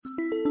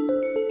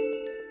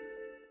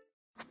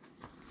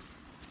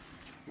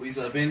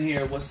ladies up in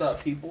here. What's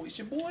up, people? It's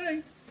your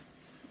boy,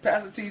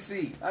 Pastor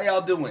TC. How y'all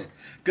doing?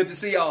 Good to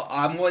see y'all.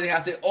 I'm going to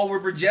have to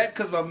over-project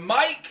because my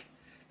mic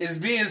is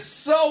being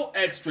so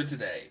extra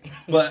today.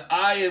 But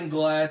I am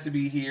glad to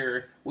be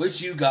here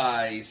with you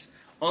guys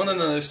on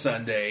another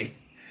Sunday.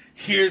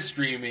 Here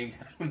streaming.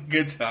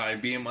 Good time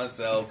being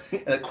myself.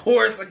 And of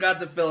course, I got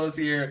the fellas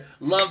here.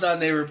 Love Thy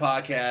Neighbor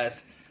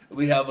podcast.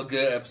 We have a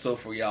good episode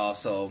for y'all.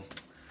 So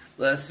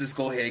let's just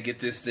go ahead and get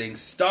this thing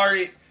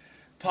started.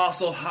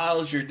 Apostle,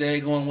 how's your day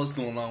going? What's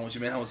going on with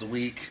you, man? How was the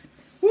week?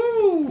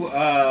 Woo!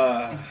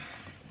 I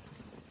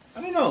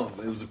don't know.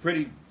 It was a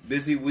pretty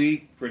busy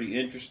week. Pretty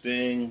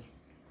interesting.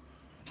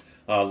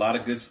 A lot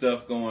of good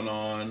stuff going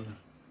on.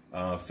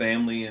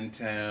 Family in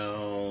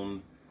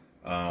town.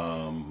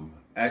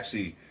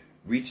 Actually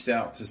reached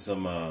out to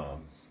some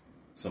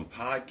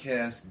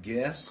podcast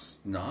guests.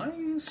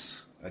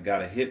 Nice. I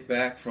got a hit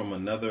back from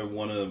another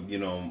one of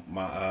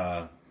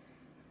my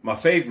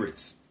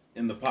favorites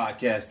in the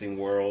podcasting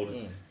world,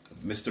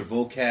 Mr.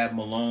 Vocab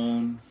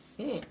Malone,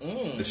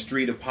 the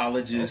street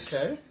apologist.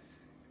 Okay.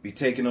 Be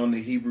taking on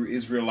the Hebrew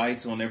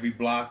Israelites on every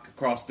block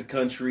across the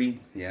country.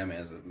 Yeah,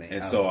 man.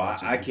 And so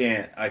I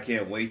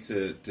can't wait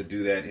to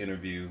do that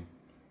interview.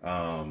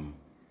 And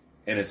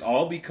it's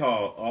all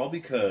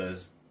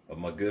because of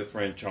my good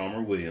friend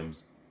Chalmer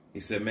Williams.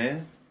 He said,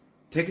 man,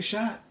 take a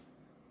shot.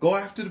 Go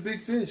after the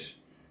big fish.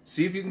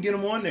 See if you can get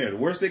them on there. The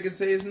worst they can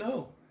say is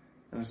no.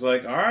 And it's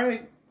like, all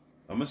right,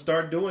 I'm going to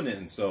start doing it.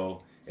 And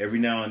so every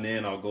now and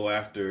then I'll go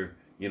after,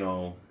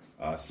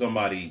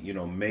 somebody,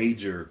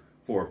 major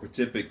for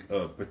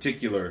a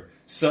particular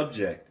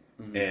subject.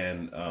 Mm-hmm.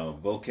 And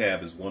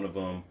Vocab is one of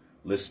them.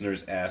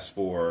 Listeners ask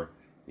for,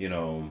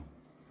 a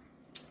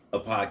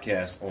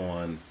podcast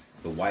on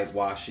the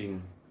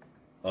whitewashing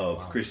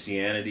of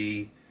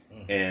Christianity.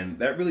 Mm-hmm. And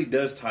that really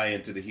does tie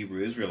into the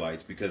Hebrew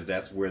Israelites because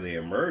that's where they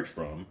emerge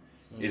from,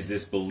 is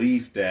this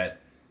belief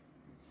that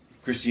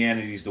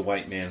Christianity is the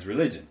white man's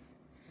religion.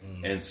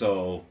 Mm-hmm. And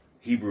so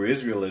Hebrew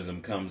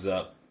Israelism comes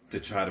up to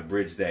try to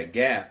bridge that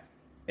gap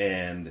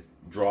and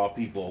draw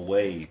people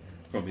away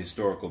from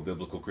historical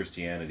biblical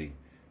Christianity.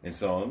 And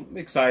so I'm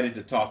excited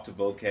to talk to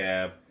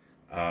Vocab.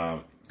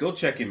 Go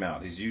check him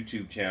out. His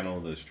YouTube channel,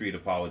 The Street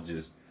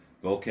Apologist,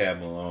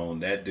 Vocab Malone.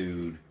 That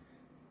dude,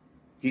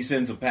 he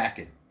sends them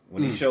packing.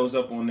 When he shows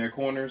up on their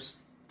corners,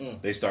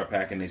 they start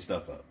packing their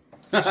stuff up.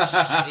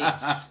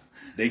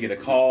 They get a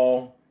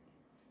call.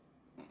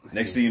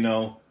 Next thing you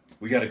know,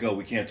 we got to go.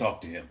 We can't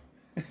talk to him.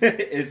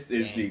 It's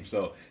deep.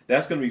 So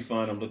that's going to be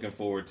fun. I'm looking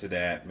forward to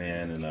that,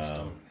 man.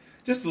 And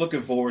just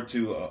looking forward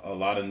to a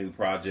lot of new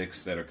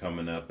projects that are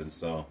coming up. And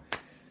so,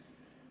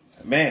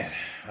 man,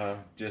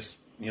 just,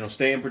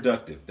 staying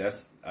productive.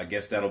 I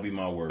guess that'll be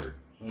my word.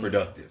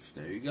 Productive.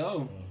 There you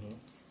go. Mm-hmm.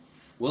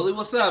 Willie,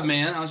 what's up,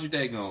 man? How's your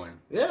day going?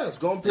 Yeah, it's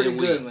going pretty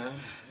good, man.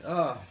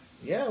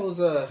 Yeah, it was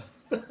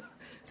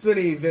it's been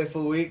an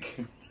eventful week.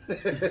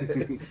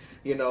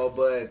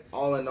 But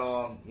all in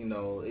all,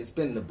 it's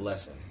been a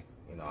blessing.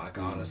 I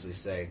can honestly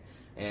say.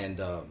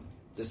 And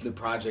this new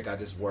project I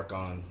just work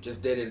on,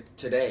 just did it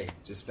today,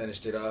 just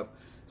finished it up.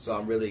 So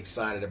I'm really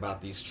excited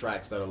about these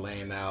tracks that are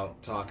laying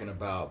out, talking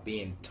about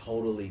being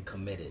totally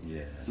committed.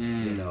 Yeah.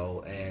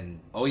 And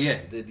oh yeah.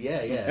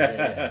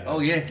 Yeah. Oh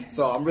yeah.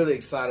 So I'm really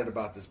excited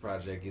about this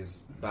project.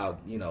 It's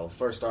about,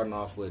 first starting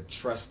off with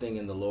trusting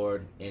in the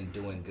Lord and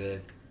doing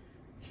good,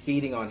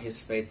 feeding on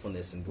his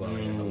faithfulness and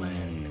dwelling in the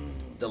land.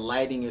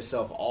 Delighting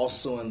yourself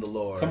also in the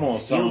Lord. Come on,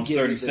 Psalm 37.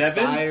 He'll give you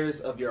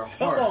desires of your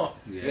heart. Come on.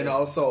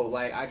 Yeah. So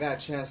I got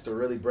a chance to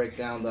really break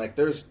down,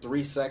 there's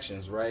 3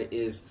 sections, right?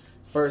 Is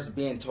first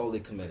being totally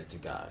committed to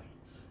God.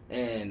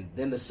 And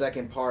then the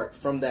second part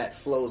from that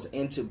flows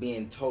into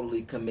being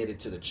totally committed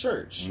to the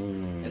church.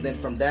 And then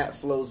from that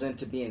flows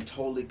into being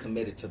totally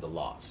committed to the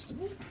lost.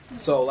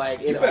 So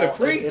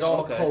it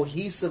all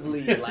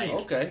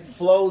cohesively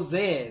flows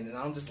in. And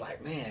I'm just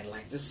like, man,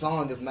 this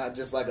song is not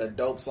just like a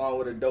dope song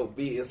with a dope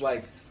beat. It's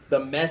like the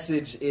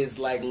message is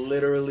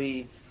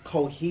literally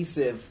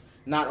cohesive,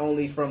 not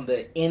only from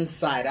the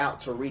inside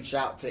out to reach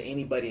out to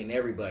anybody and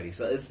everybody.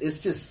 So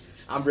it's just,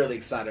 I'm really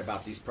excited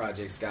about these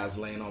projects, guys,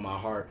 laying on my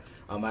heart.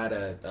 I had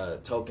a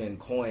token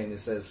coin that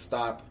says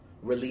stop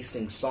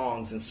releasing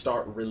songs and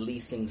start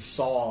releasing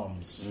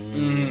psalms.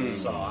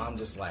 So I'm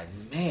just like,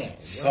 man.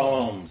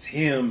 Psalms,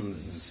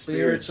 hymns,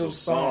 spiritual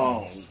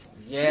songs.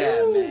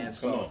 Yeah, man.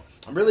 So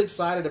I'm really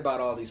excited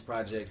about all these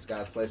projects,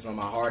 guys, placing on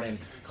my heart and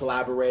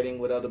collaborating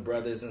with other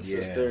brothers and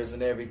sisters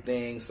and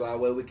everything. So that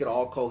way we could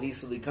all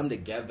cohesively come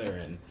together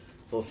and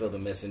fulfill the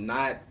mission.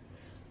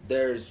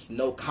 There's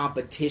no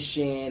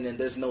competition and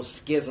there's no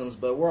schisms,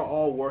 but we're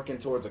all working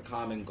towards a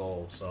common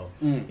goal. So,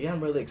 I'm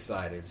really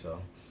excited.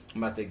 So,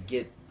 I'm about to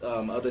get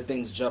other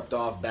things jumped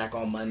off back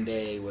on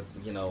Monday with,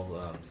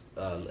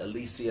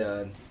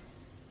 Alicia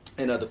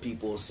and other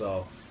people.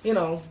 So,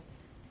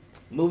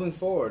 moving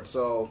forward.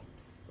 So,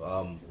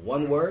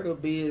 one word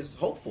would be is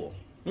hopeful.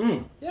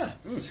 Yeah.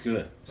 It's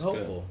good.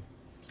 Hopeful.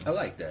 Good. I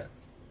like that.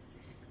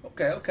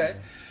 Okay.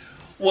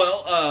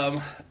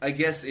 Well, I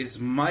guess it's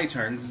my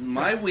turn.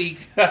 My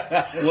week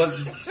was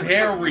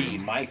very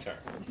My turn.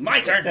 my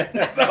turn.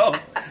 So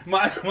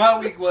my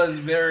week was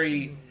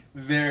very,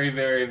 very,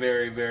 very,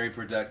 very, very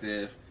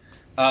productive.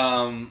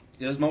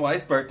 It was my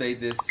wife's birthday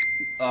this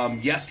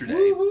yesterday.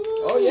 Woo-hoo.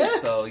 Oh yeah.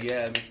 So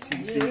yeah, Miss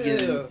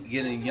TC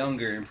getting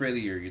younger and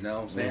prettier. You know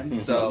what I'm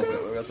saying? So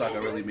real talk, I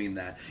really mean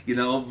that. You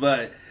know,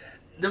 but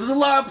there was a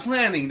lot of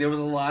planning. There was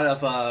a lot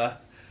of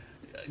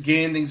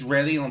getting things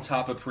ready on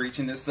top of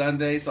preaching this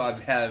Sunday. So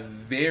I've had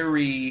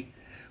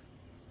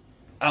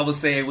I would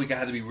say a week I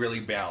had to be really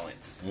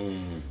balanced.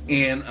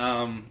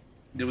 And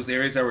there was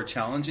areas that were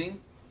challenging.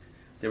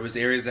 There was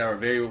areas that were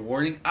very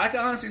rewarding. I can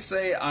honestly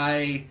say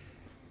I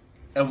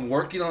am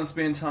working on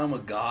spending time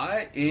with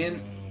God,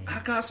 and I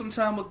got some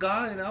time with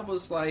God, and I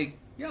was like,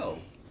 yo,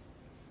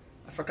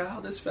 I forgot how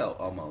this felt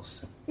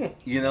almost.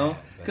 You know?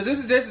 Because there's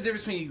a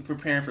difference between you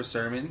preparing for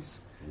sermons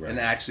and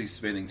actually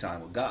spending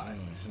time with God.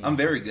 I'm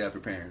very good at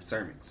preparing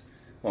sermons.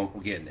 Well,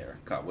 we're getting there.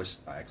 God, wish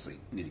I actually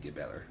need to get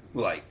better.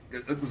 Like,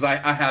 cause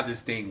I have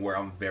this thing where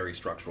I'm very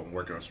structural. I'm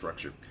working on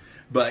structure.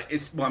 But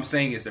what I'm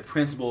saying is the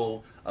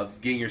principle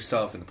of getting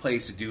yourself in the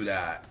place to do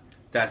that,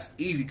 that's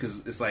easy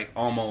because it's like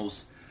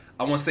almost,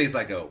 I want to say it's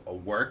like a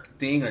work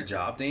thing, a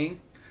job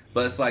thing.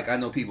 But it's like I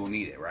know people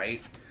need it,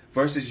 right?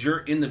 Versus your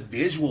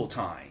individual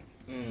time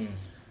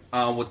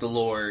with the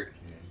Lord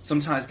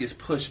sometimes gets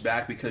pushed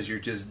back because you're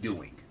just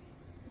doing.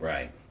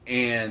 Right.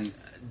 And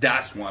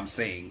that's what I'm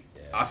saying.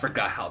 I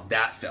forgot how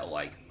that felt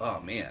like.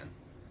 Oh man,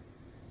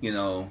 you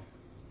know,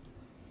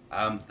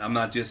 I'm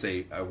not just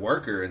a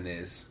worker in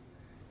this.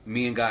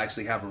 Me and God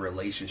actually have a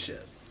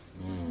relationship,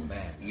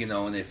 Man, you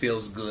know, and it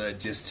feels good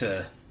just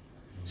to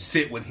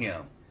sit with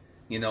Him,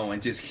 you know,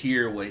 and just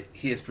hear what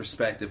His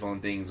perspective on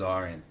things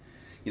are, and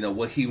you know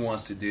what He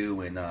wants to do,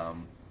 and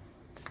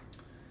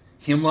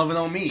Him loving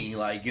on me,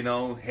 like, you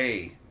know,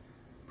 hey,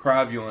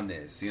 proud of you on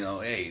this, you know,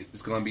 hey,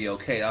 it's gonna be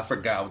okay. I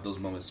forgot what those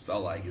moments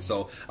felt like, and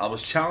so I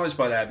was challenged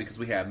by that because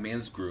we had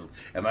men's group.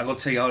 I'm not gonna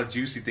tell you all the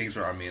juicy things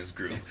from our men's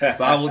group, but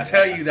I will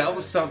tell you that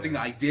was something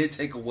I did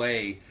take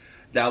away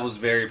that was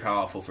very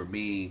powerful for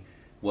me.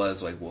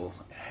 Was like, well,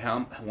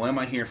 what am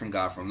I hearing from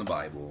God from the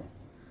Bible,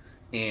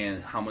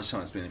 and how much time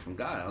I'm spending from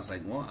God? I was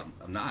like, well,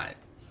 I'm not,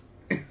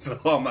 so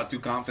I'm not too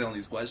confident on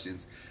these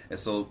questions, and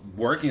so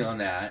working on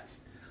that.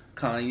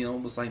 Kind of, you know,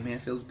 was like, man,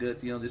 it feels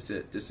good, you know, just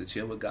to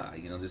chill with God,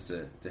 you know, just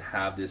to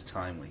have this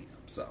time with Him.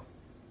 So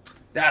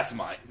that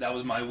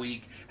was my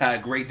week. Had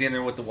a great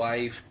dinner with the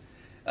wife.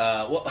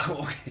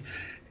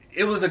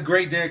 It was a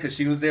great dinner because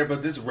she was there.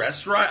 But this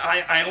restaurant,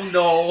 I don't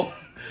know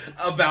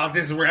about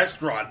this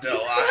restaurant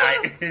though.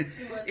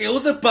 It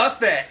was a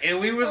buffet, and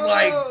we was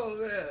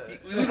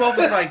we both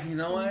was like, you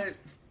know what,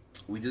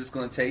 we just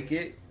gonna take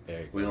it.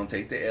 We're gonna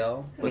take the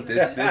L, but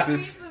this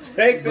is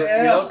take the L,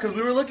 you know, because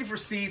we were looking for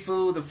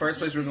seafood. The first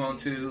place we were going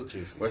to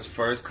was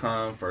first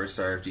come, first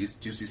serve,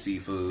 juicy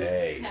seafood.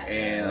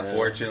 And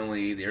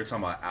unfortunately, they were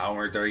talking about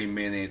hour and 30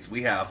 minutes.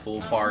 We had a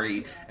full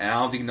party, and I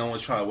don't think no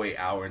one's trying to wait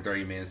hour and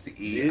 30 minutes to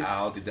eat.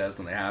 I don't think that's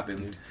gonna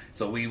happen.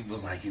 So we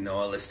was like, you know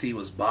what, let's see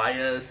what's by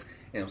us.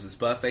 And it was this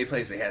buffet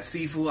place. They had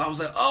seafood. I was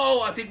like,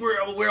 oh, I think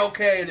we're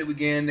okay. And then we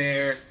get in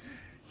there,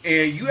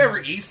 and you ever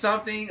eat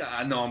something?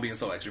 I know I'm being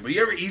so extra, but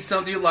you ever eat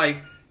something you're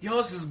like, yo,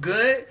 this is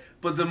good,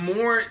 but the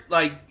more,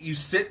 like, you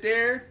sit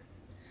there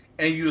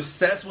and you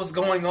assess what's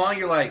going on,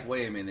 you're like,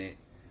 wait a minute,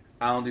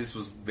 I don't think this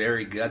was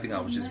very good. I think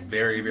I was just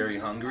very, very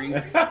hungry.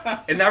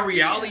 And that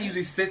reality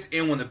usually sits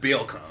in when the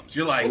bill comes.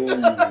 You're like,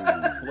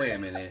 wait a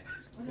minute.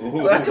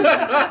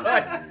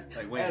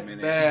 like, wait a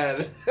minute.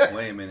 Bad.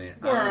 Wait a minute.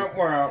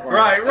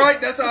 Right,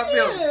 that's how I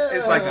feel.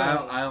 It's like,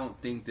 I don't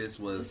think this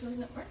was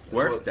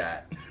worth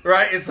that.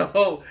 Right? And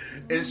so,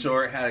 in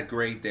short, had a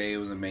great day. It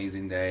was an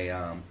amazing day.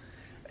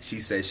 She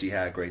said she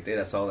had a great day.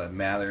 That's all that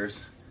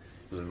matters.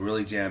 It was a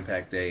really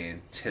jam-packed day, and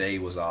today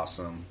was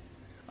awesome.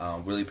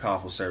 Really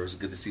powerful service.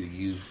 Good to see the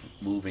youth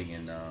moving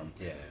and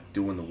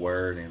doing the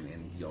word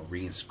and you know,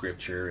 reading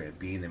scripture and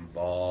being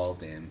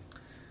involved. And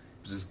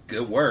it was just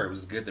good word. It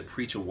was good to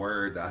preach a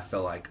word that I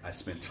felt like I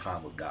spent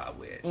time with God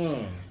with.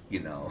 You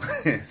know.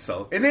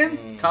 So, and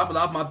then top it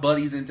off, my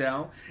buddy's in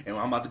town, and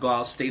I'm about to go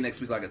out stay next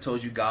week, like I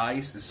told you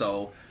guys. And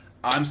so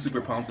I'm super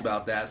pumped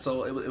about that.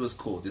 So it was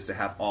cool just to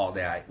have all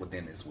that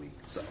within this week.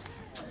 So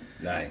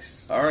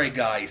nice. All right,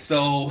 guys.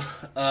 So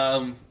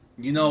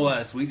you know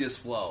us, we just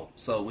flow.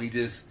 So we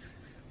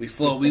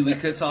flow. We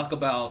could talk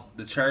about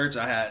the church.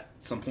 I had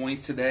some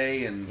points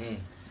today, and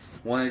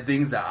one of the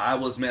things that I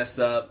was messed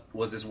up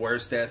was this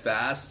word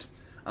steadfast.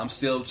 I'm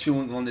still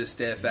chewing on this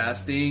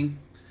steadfast thing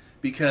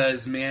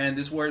because, man,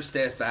 this word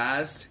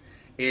steadfast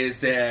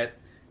is that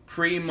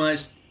pretty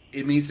much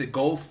it means to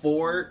go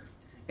forward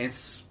in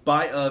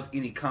spite of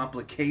any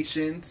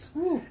complications,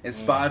 in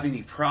spite of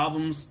any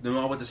problems, no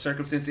matter what the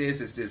circumstance is.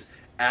 It's this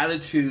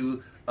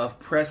attitude of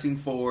pressing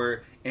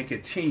forward and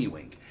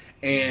continuing.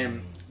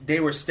 And they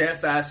were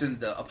steadfast in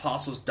the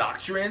apostles'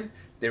 doctrine,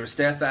 They were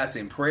steadfast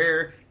in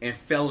prayer and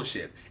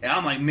fellowship. And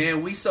I'm like,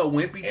 man, we so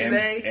wimpy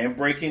today. And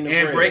breaking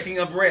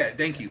of bread.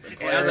 Thank you.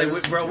 And I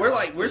was like, bro,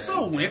 we're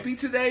so wimpy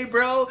today,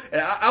 bro. And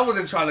I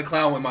wasn't trying to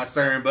clown with my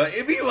sermon, but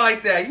it be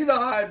like that. You know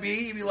how it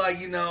be. It be like,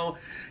 you know,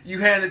 you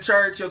head to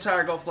church, your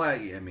tire go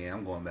flat. Yeah, man,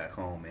 I'm going back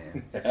home,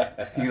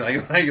 man.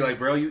 you're like,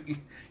 bro, you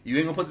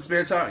ain't gonna put the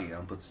spare tire on? Yeah, I'm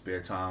gonna put the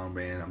spare tire on,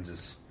 man. I'm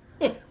just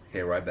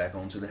head right back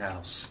home to the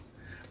house.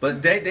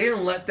 But they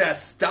didn't let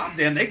that stop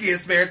them. They get a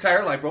spare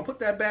tire, like, bro, put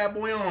that bad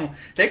boy on.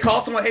 They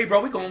call someone, hey,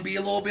 bro, we're going to be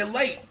a little bit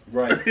late.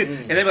 Right.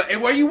 And they're like, hey,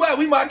 where you at?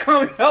 We might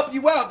come and help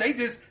you out. They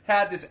just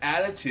had this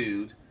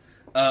attitude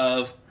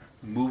of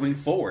moving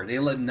forward. They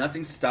didn't let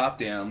nothing stop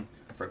them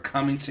for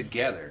coming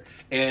together.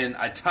 And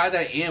I tie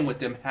that in with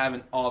them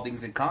having all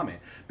things in common.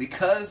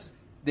 Because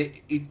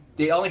they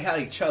only had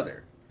each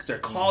other. Because they're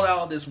called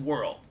out of this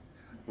world.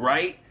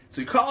 Right? So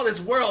you call this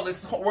world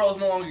is no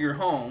longer your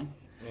home.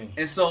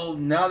 And so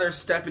now they're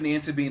stepping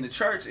into being the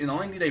church, and the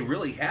only thing they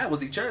really had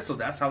was each other. So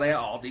that's how they had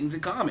all things in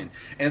common.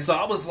 And so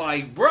I was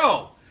like,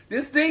 bro,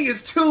 this thing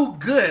is too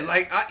good.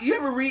 Like, you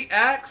ever read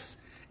Acts,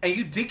 and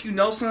you think you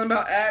know something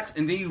about Acts,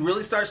 and then you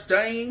really start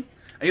studying,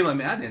 and you're like,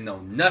 man, I didn't know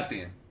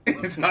nothing.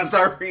 Until I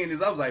started reading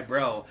this, I was like,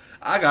 bro,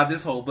 I got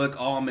this whole book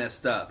all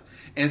messed up.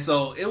 And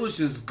so it was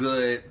just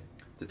good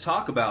to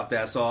talk about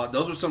that. So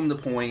those were some of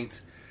the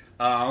points.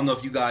 I don't know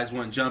if you guys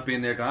want to jump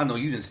in there, because I know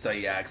you didn't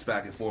study Acts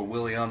back and forth.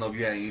 Willie, I don't know if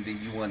you had anything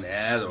you wanted to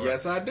add. Or...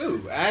 Yes, I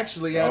do.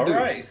 Actually, I do.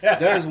 Right.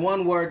 There's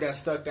one word that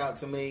stuck out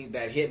to me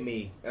that hit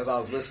me as I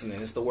was listening.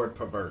 It's the word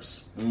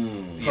perverse.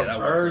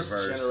 Perverse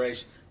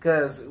generation.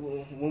 Because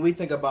when we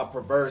think about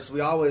perverse, we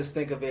always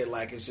think of it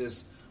like it's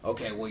just,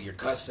 okay, well, you're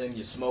cussing,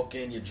 you're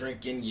smoking, you're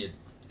drinking, you're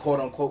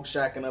quote-unquote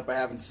shacking up or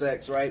having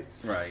sex, right?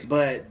 Right.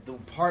 But the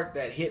part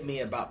that hit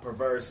me about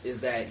perverse is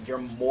that you're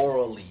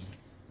morally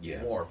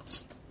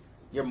warped.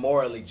 You're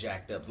morally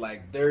jacked up.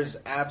 Like, there's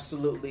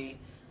absolutely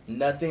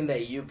nothing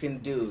that you can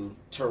do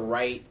to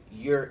right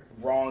your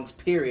wrongs,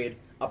 period,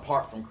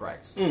 apart from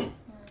Christ.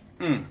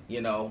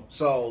 You know?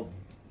 So,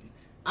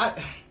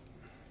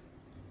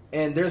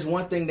 and there's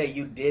one thing that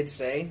you did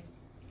say,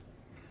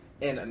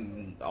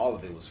 and all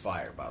of it was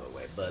fire, by the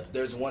way, but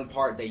there's one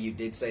part that you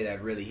did say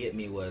that really hit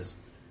me was,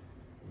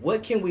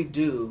 what can we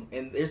do?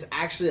 And there's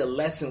actually a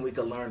lesson we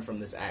could learn from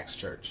this Acts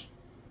church.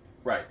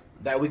 Right.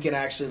 That we can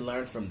actually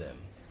learn from them.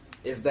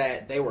 Is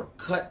that they were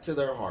cut to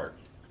their heart.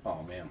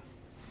 Oh, man.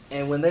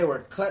 And when they were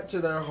cut to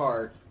their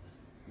heart,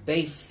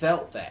 they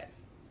felt that.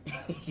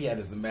 Yeah, it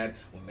doesn't matter.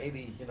 Well,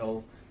 maybe, you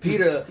know,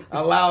 Peter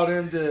allowed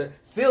him to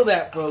feel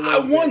that for a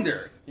little bit. I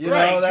wonder. You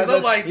right, know,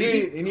 that's like...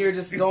 and you're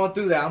just going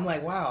through that. I'm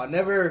like, wow, I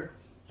never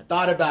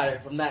thought about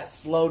it from that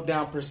slowed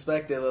down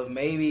perspective of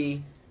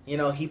maybe, you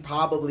know, he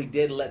probably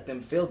did let them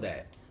feel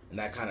that. And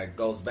that kind of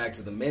goes back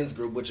to the men's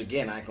group, which,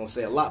 again, I ain't going to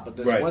say a lot, but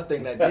there's one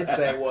thing that did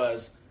say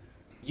was,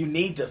 you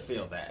need to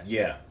feel that.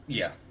 Yeah.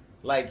 Yeah.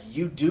 Like,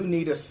 you do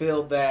need to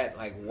feel that,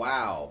 like,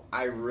 wow,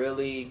 I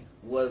really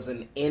was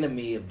an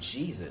enemy of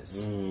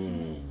Jesus.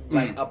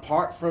 Like,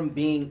 apart from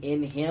being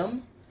in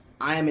him,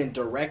 I am in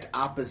direct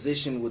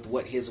opposition with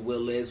what his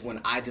will is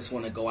when I just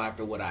want to go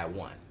after what I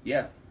want.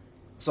 Yeah.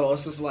 So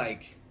it's just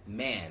like,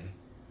 man,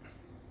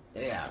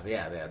 yeah.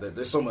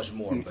 There's so much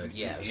more, but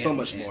there's so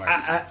much more.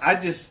 I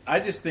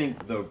just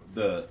think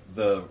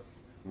the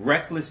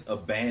reckless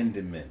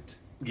abandonment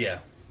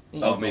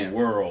of the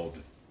world,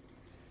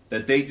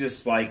 that they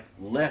just like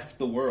left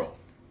the world.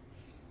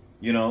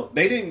 You know,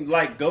 they didn't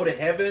like go to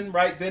heaven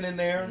right then and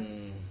there,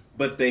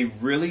 but they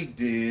really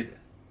did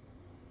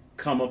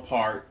come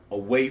apart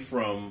away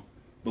from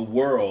the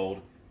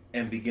world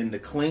and begin to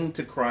cling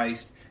to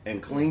Christ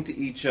and cling to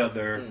each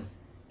other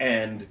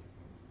and,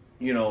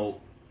 you know,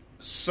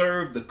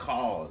 serve the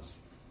cause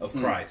of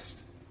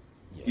Christ.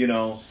 Yes. You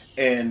know,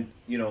 and,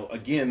 you know,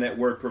 again, that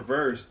word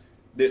perverse,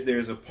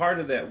 there's a part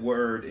of that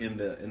word in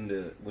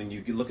the when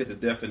you look at the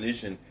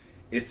definition,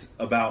 it's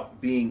about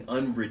being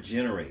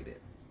unregenerated.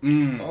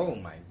 Oh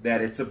my!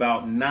 That it's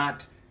about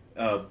not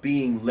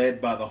being led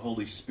by the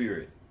Holy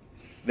Spirit.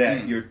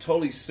 That you're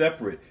totally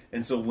separate.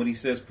 And so when he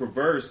says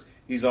perverse,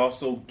 he's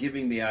also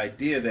giving the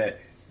idea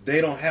that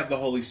they don't have the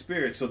Holy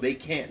Spirit, so they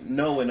can't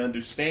know and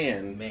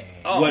understand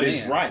what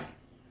is right.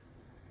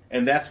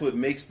 And that's what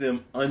makes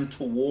them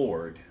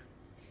untoward.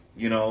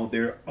 You know,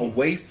 they're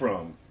away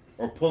from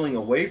or pulling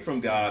away from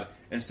God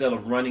instead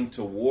of running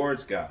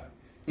towards God.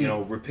 You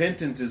know,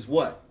 repentance is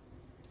what?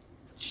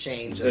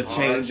 Change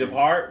of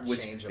heart,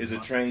 which is a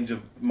change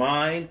of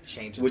mind,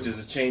 which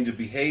is a change of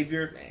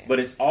behavior, but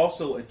it's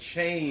also a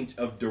change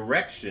of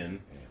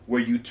direction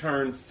where you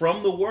turn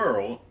from the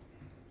world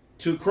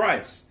to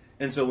Christ.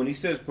 And so when he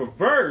says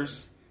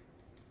perverse,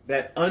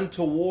 that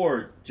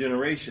untoward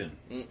generation,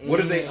 what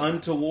are they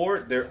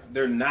untoward?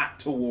 They're not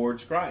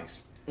towards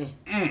Christ.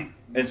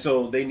 And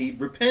so they need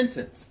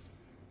repentance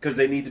because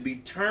they need to be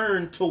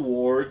turned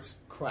towards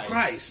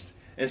Christ.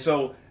 And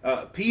so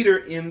Peter,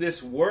 in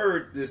this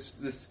word,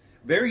 this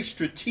very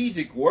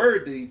strategic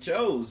word that he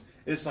chose,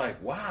 it's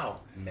like,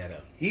 wow,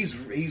 meta. He's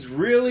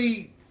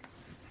really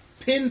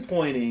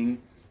pinpointing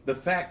the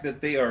fact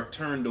that they are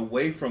turned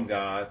away from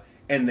God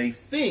and they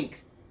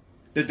think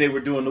that they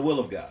were doing the will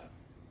of God.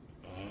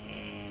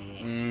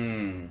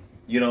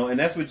 You know, and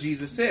that's what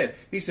Jesus said.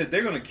 He said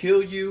they're going to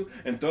kill you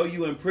and throw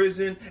you in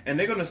prison, and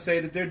they're going to say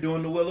that they're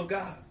doing the will of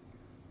God.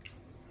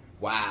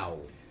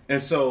 Wow.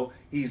 And so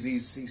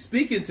he's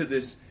speaking to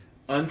this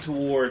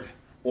untoward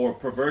or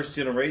perverse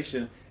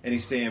generation, and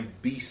he's saying,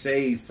 be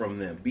saved from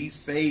them. Be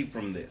saved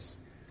from this.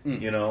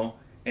 You know,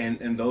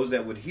 and those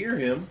that would hear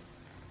him,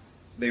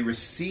 they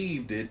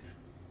received it,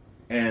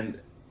 and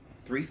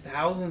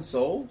 3,000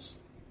 souls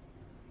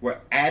were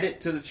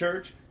added to the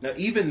church. Now,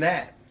 even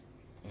that,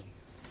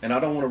 and I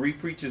don't want to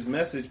re-preach his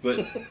message,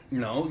 but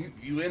no,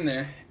 you in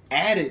there.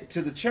 Added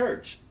to the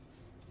church.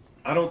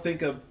 I don't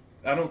think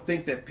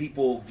that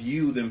people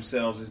view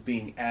themselves as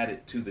being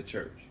added to the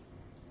church.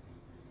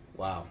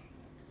 Wow.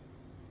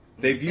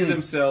 They view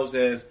themselves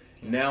as,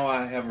 now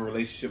I have a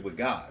relationship with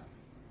God.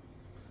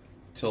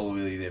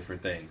 Totally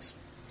different things.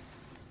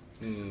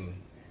 And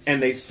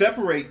they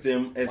separate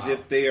them as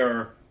if they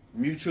are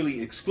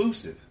mutually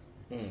exclusive.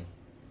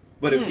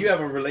 But if you have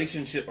a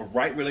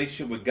right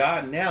relationship with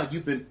God, now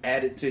you've been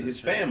added to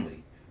his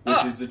family,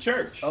 which is the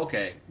church.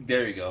 Okay,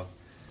 there you go.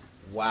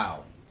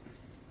 Wow.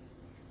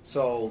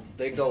 So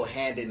they go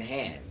hand in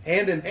hand.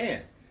 Hand in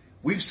hand.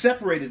 We've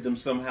separated them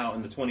somehow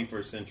in the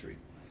 21st century.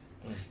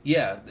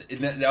 Yeah,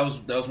 that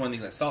was one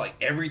thing I saw. Like,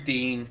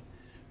 everything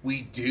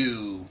we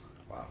do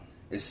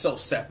is so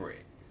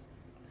separate.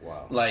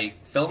 Wow.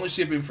 Like,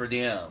 fellowshipping for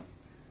them,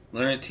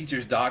 learning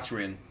teacher's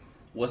doctrine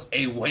was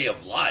a way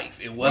of life.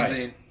 It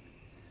wasn't,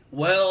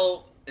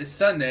 well, it's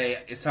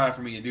Sunday, it's time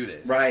for me to do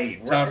this.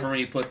 Right. Time for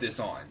me to put this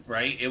on.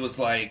 Right? It was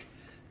like,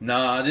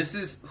 nah, this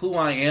is who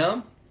I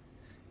am,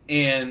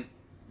 and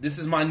this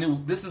is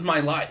my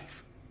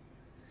life.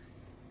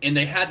 And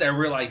they had that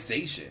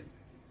realization,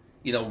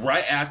 you know,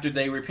 right after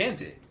they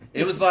repented.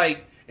 It was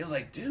like,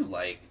 dude,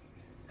 like,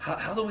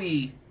 how do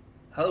we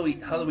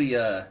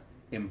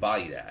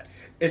embody that?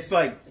 It's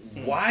like,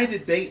 why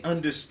did they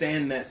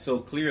understand that so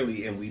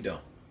clearly and we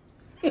don't?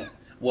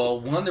 Well,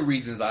 one of the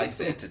reasons I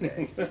said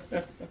today,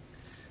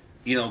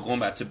 you know, going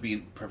back to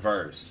being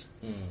perverse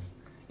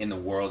in the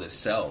world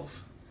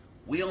itself,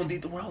 we don't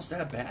think the world's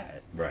that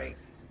bad. Right.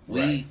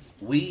 We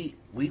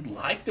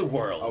like the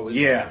world. Oh,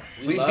 we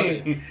love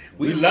it.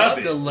 We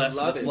love the lust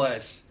of the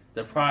flesh,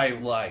 the pride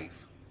of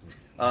life.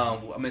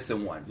 I'm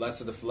missing one.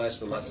 Lust of the flesh,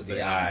 the lust of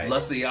the eye.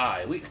 Lust of the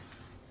eye.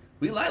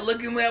 We like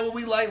looking at what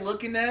we like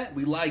looking at.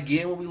 We like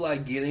getting what we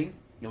like getting.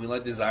 And we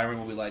like desiring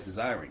what we like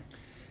desiring.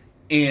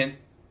 And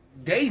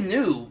they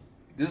knew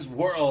this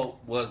world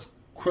was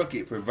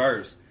crooked,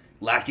 perverse,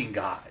 lacking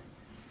God.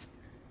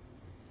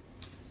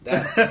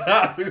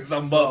 That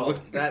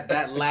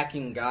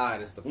lacking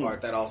God is the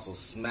part that also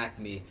smacked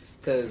me,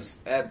 because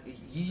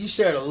you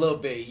shared a little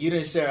bit. You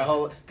didn't share a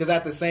whole, because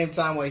at the same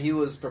time when he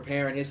was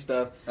preparing his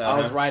stuff, I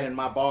was writing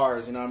my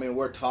bars. You know what I mean?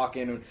 We're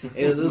talking, and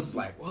it was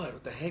like,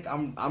 what the heck?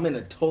 I'm in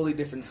a totally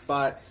different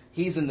spot.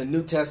 He's in the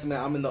New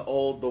Testament. I'm in the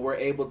Old, but we're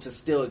able to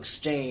still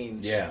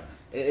exchange. Yeah,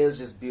 it is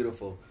just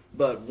beautiful.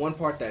 But one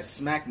part that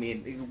smacked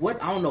me,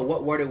 I don't know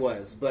what word it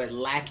was, but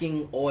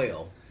lacking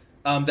oil.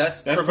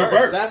 That's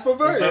perverse. That's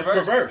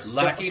perverse.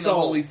 Lacking the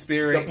Holy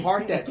Spirit. The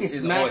part that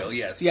smacked, oil,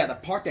 yes. Yeah, the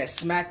part that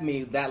smacked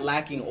me, that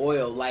lacking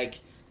oil,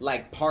 like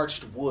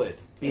parched wood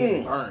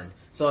being burned.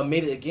 So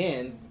immediately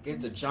again,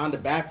 get to John the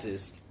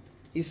Baptist.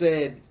 He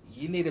said,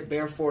 "You need to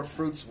bear forth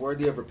fruits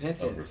worthy of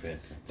repentance.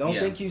 Don't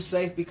think you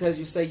safe because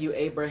you say you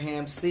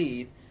Abraham's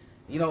seed.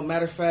 You know,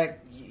 matter of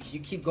fact,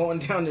 you keep going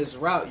down this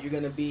route, you're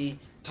gonna be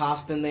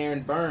tossed in there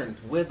and burned,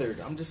 withered."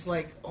 I'm just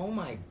like, oh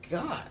my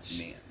gosh,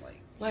 man.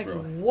 Like, bro.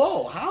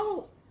 Whoa,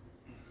 how?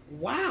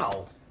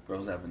 Wow.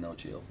 Bro's having no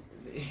chill.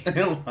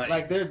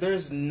 like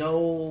there's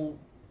no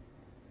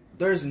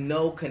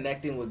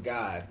connecting with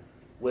God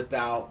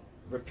without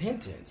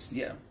repentance.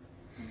 Yeah.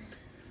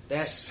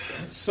 That's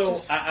so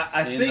just,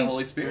 I think the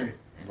Holy Spirit.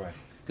 Right.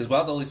 Because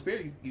without the Holy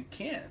Spirit, you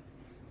can't.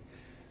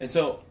 And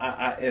so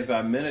I as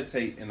I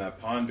meditate and I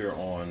ponder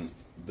on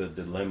the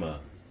dilemma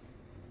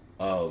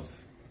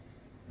of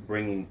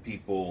bringing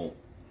people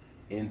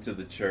into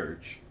the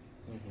church,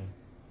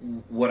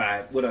 what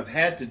I've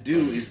had to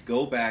do is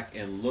go back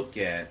and look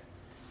at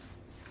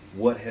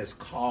what has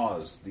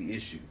caused the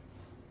issue.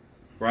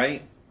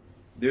 Right?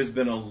 There's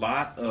been a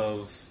lot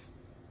of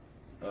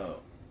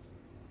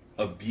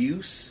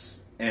abuse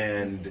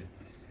and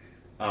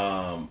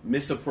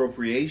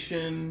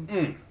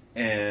misappropriation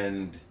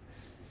and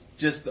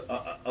just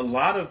a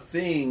lot of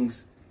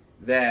things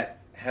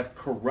that have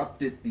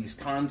corrupted these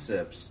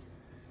concepts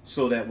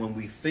so that when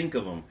we think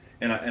of them,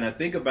 and I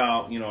think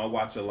about, you know, I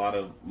watch a lot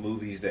of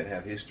movies that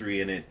have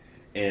history in it,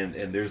 and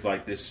there's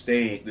like this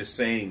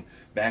saying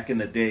back in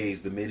the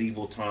days, the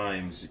medieval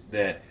times,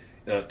 that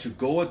to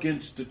go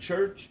against the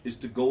church is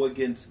to go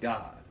against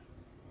God.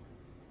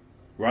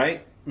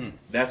 Right?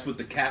 That's what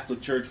the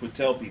Catholic Church would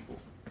tell people.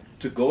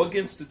 To go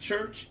against the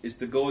church is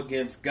to go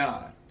against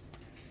God.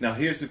 Now,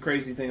 here's the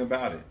crazy thing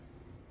about it.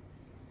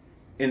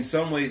 In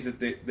some ways that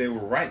they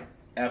were right,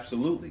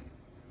 absolutely,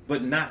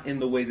 but not in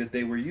the way that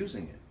they were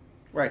using it.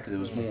 Right, because it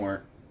was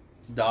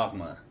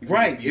dogma.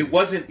 Right. It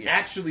wasn't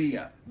actually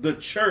the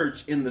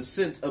church in the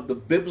sense of the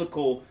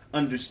biblical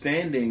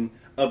understanding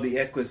of the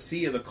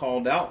ecclesia, the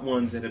called out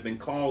ones that have been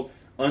called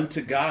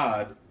unto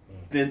God,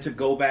 then to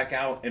go back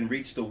out and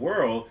reach the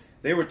world.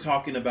 They were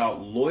talking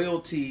about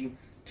loyalty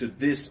to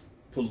this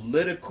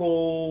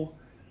political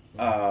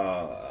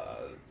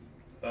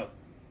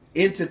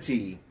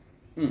entity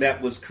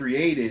that was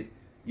created,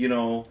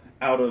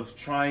 out of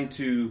trying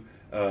to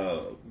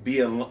be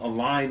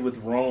aligned with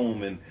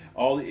Rome and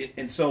all.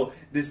 And so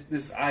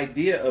this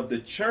idea of the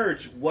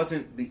church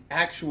wasn't the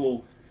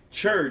actual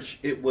church.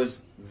 It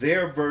was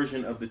their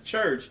version of the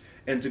church.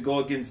 And to go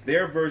against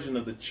their version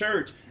of the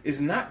church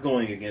is not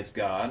going against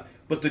God,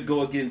 but to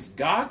go against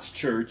God's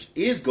church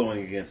is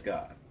going against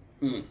God.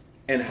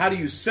 And how do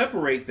you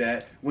separate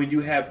that when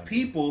you have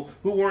people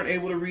who weren't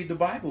able to read the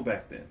Bible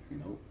back then?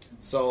 Nope.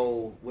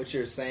 So what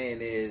you're saying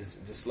is,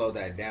 just slow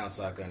that down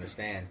so I can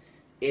understand.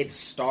 It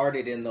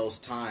started in those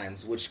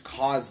times, which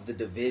caused the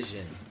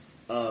division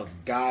of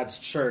God's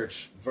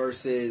church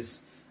versus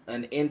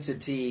an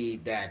entity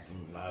that,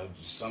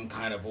 some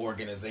kind of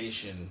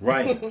organization.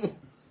 Right.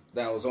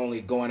 That was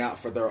only going out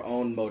for their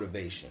own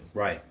motivation.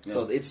 Right.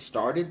 So it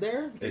started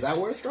there? Is that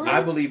where it started?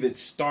 I believe it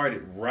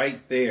started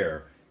right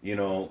there,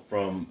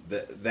 from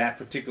that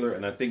particular,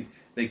 and I think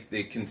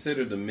they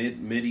consider the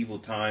medieval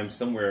times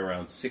somewhere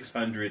around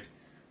 600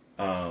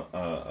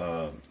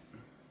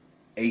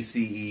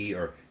 ACE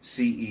or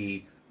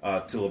CE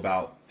till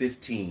about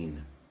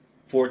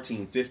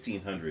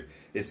 1500.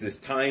 It's this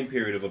time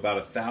period of about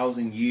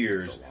 1,000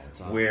 years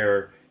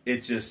where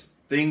it just,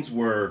 things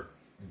were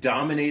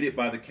dominated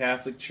by the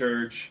Catholic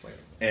Church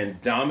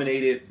and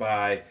dominated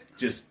by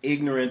just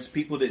ignorance.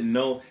 People didn't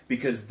know,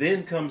 because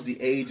then comes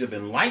the age of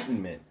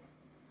enlightenment,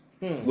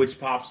 which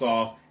pops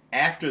off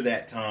after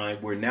that time,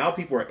 where now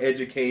people are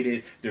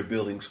educated, they're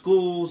building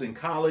schools and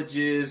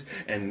colleges,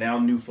 and now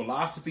new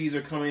philosophies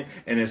are coming,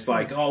 and it's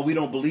like, oh, we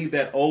don't believe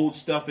that old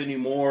stuff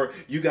anymore.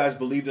 You guys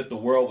believe that the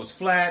world was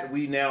flat.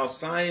 We now,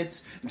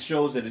 science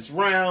shows that it's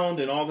round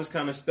and all this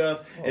kind of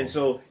stuff. And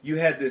so you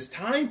had this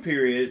time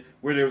period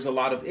where there was a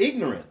lot of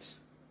ignorance.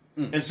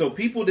 And so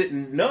people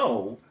didn't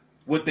know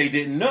what they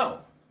didn't know.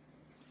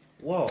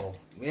 Whoa.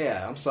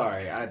 Yeah, I'm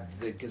sorry.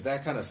 Because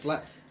that kind of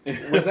slapped.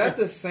 Was that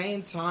the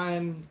same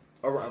time?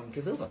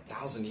 Because it was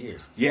 1,000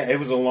 years. Yeah, it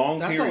was a long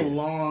period. That's a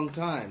long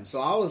time. So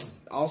I was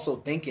also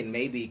thinking,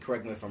 maybe,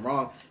 correct me if I'm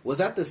wrong, was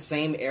that the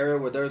same era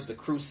where there's the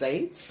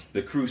Crusades?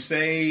 The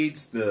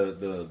Crusades,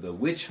 the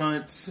witch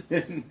hunts,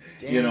 and,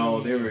 they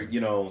were,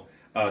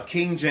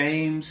 King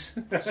James,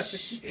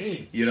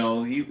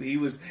 he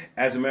was,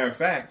 as a matter of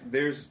fact,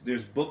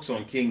 there's books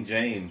on King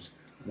James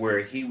where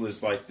he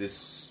was like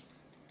this,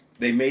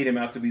 they made him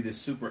out to be this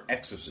super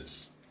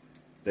exorcist.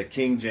 That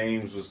King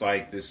James was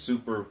like this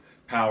super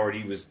powered,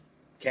 he was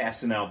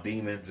casting out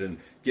demons and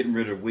getting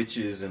rid of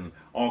witches and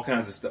all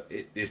kinds of stuff.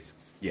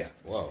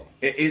 Whoa.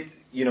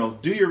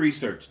 Do your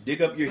research,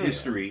 dig up your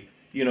history,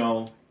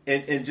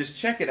 and just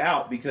check it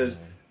out, because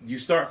you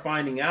start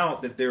finding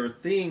out that there are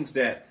things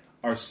that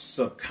are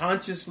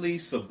subconsciously,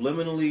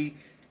 subliminally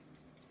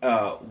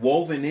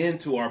woven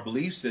into our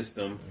belief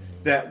system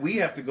that we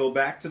have to go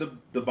back to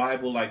the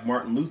Bible like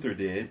Martin Luther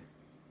did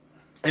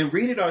and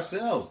read it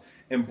ourselves.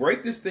 And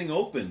break this thing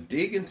open,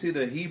 dig into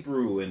the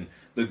Hebrew and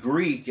the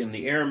Greek and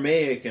the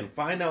Aramaic and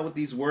find out what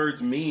these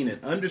words mean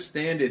and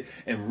understand it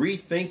and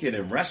rethink it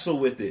and wrestle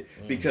with it.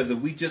 Because if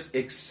we just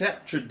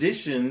accept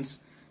traditions,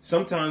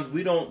 sometimes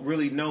we don't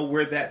really know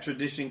where that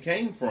tradition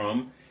came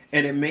from.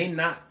 And it may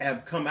not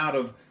have come out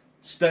of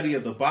study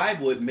of the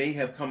Bible. It may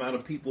have come out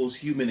of people's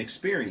human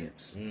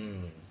experience.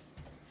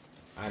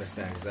 I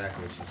understand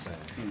exactly what you're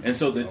saying. And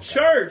so the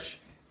church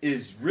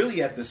is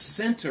really at the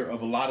center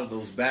of a lot of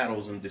those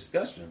battles and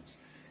discussions.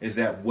 Is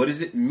that, what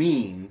does it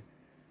mean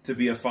to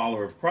be a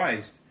follower of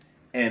Christ?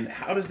 And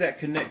how does that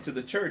connect to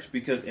the church?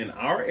 Because in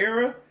our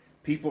era,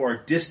 people are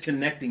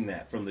disconnecting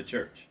that from the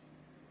church.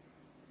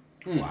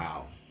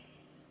 Wow.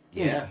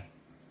 Yeah.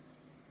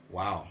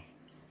 Wow.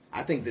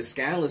 I think the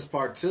scandalous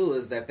part, too,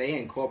 is that they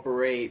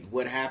incorporate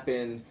what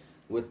happened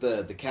with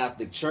the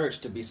Catholic Church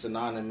to be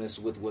synonymous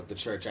with what the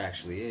church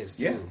actually is,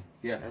 too.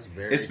 Yeah. That's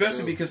very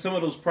Especially true. because some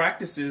of those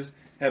practices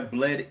have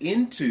bled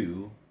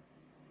into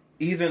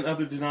even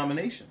other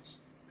denominations.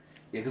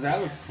 Yeah, because I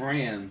have a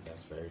friend.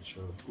 That's very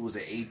true. Who was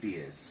an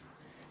atheist,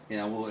 and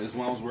it was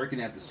when I was working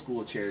at the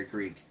school at Cherry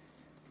Creek,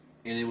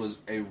 and it was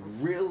a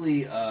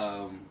really, it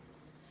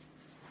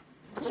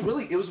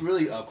was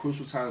really a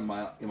crucial time in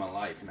my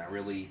life, and I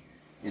really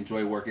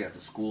enjoy working at the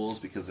schools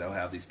because they'll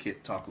have these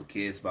talk with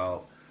kids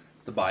about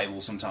the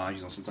Bible. Sometimes,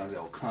 sometimes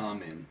they'll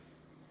come and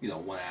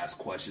want to ask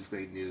questions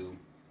they knew.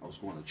 I was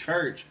going to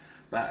church,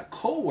 but I had a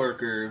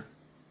coworker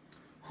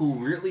who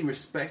really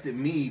respected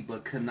me,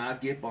 but could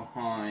not get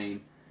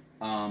behind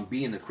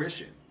being a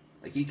Christian.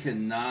 Like, he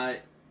cannot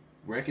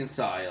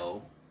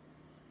reconcile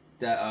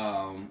that,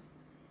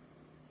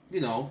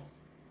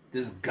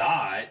 this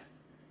God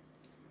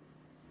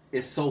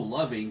is so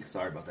loving.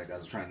 Sorry about that,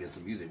 guys. I'm trying to get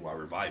some music while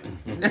we're vibing.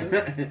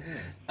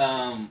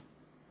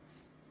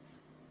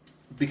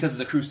 Because of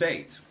the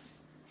Crusades.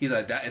 He's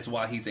like, that is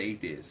why he's an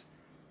atheist.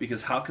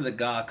 Because how could a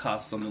God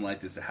cause something like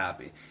this to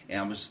happen?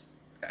 And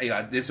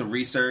I did some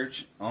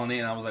research on it,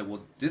 and I was like,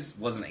 well, this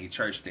wasn't a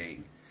church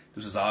thing.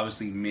 This was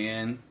obviously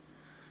men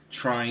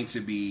trying to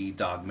be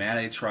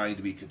dogmatic, trying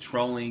to be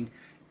controlling,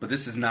 but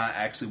this is not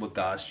actually what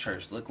God's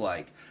church looked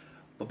like.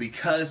 But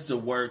because the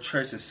word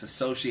church is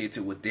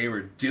associated with what they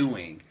were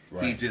doing,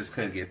 he just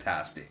couldn't get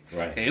past it.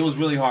 Right. And it was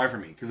really hard for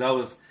me, because it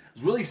was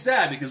really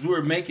sad, because we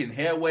were making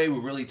headway, we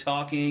were really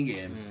talking,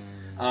 and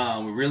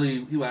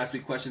he would ask me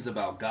questions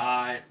about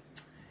God,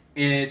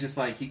 and it's just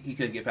like he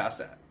couldn't get past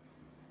that.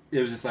 It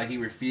was just like he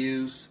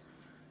refused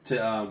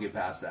to get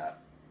past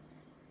that.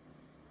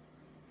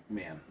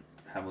 Man,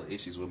 I have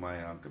issues with my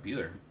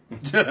computer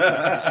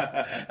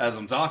as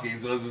I'm talking,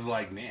 so it's just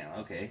like, man,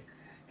 okay,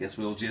 guess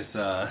we'll just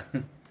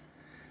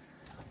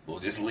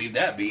leave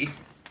that be.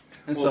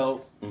 And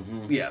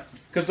yeah,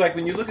 because like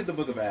when you look at the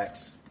Book of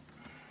Acts,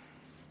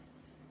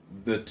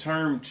 the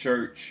term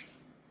church,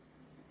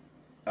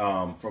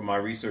 from my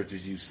research,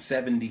 is used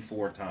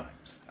 74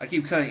 times. I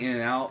keep cutting in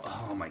and out.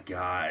 Oh my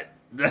god.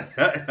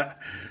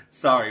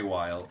 Sorry,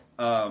 Wild.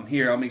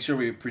 Here, I'll make sure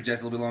we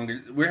project a little bit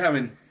longer. We're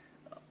having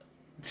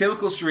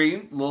typical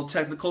stream, little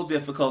technical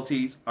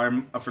difficulties.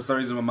 For some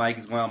reason, my mic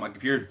is going out. My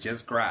computer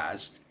just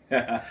crashed.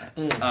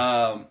 And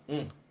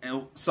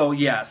so,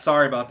 yeah,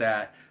 sorry about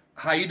that.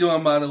 How you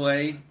doing, by the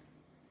way?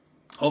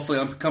 Hopefully,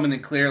 I'm coming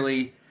in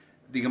clearly.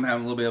 I think I'm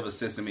having a little bit of a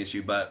system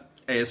issue, but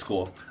hey, it's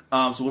cool.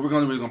 So what we're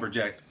going to do, we're going to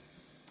project.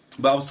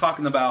 But I was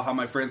talking about how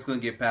my friend's going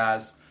to get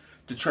past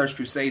the church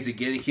crusades and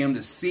getting him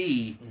to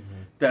see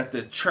that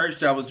the church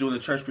that was doing the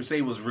church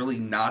crusade was really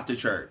not the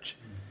church.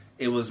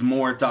 It was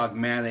more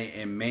dogmatic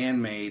and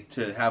man-made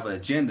to have an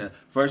agenda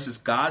versus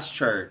God's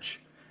church.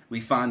 We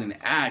find in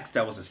Acts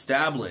that was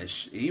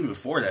established, even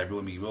before that,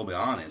 we'll be real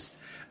honest,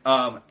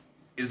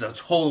 is a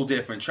total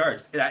different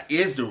church. That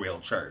is the real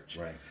church.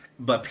 Right.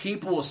 But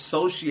people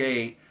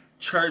associate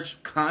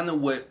church kind of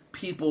with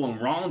people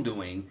and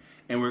wrongdoing,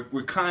 and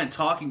we're kind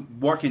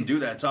of working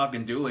through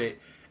it,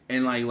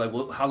 and like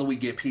well, how do we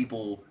get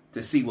people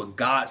to see what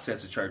God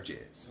says the church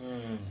is?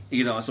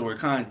 So we're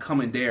kind of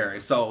coming there.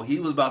 And so he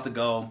was about to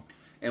go,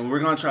 and what we're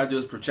going to try to do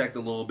is project a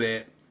little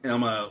bit, and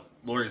I'm going to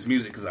lower his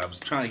music because I was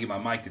trying to get my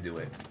mic to do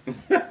it.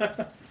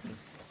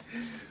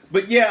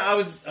 But yeah, I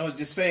was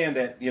just saying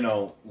that,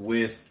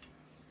 with,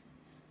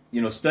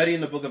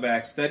 studying the Book of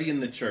Acts, studying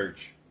the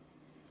church,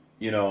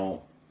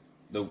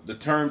 the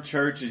term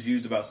church is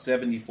used about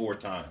 74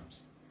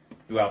 times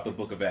throughout the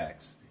Book of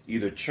Acts.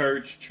 Either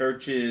church,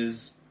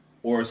 churches,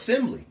 or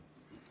assembly.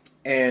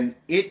 And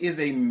it is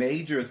a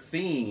major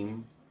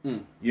theme,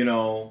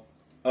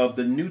 of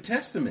the New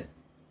Testament.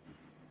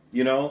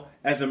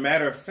 As a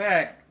matter of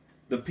fact,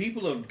 the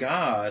people of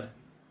God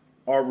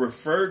are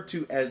referred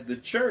to as the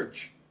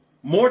church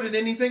more than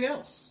anything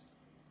else.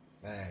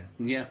 Man.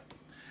 Yeah.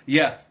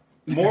 Yeah.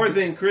 More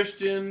than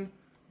Christian,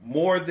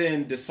 more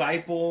than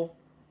disciple,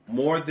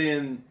 more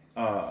than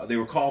they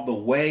were called the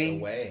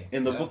way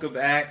in the Book of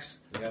Acts.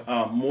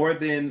 Yep. More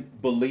than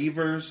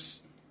believers,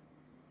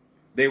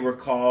 they were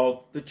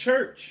called the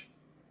church.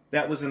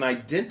 That was an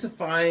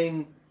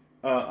identifying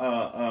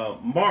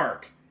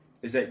mark,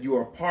 is that you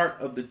are part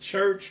of the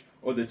church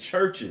or the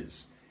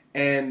churches.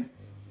 And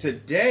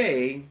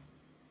today,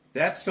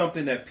 that's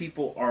something that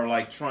people are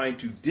like trying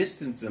to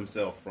distance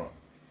themselves from,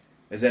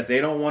 is that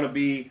they don't want to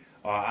be,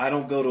 I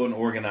don't go to an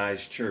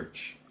organized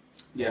church.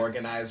 Yeah.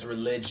 Organized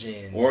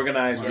religion.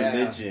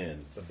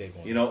 It's a big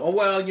one.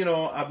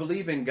 I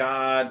believe in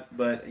God,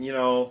 but,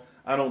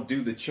 I don't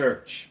do the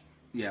church.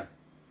 Yeah.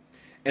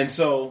 And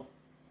so,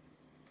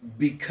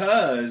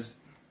 because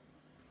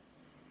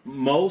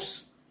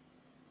most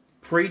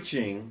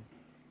preaching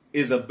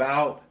is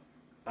about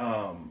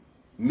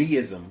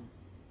meism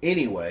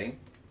anyway,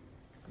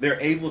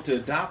 they're able to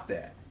adopt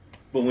that.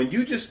 But when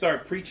you just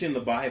start preaching the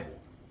Bible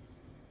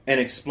and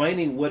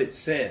explaining what it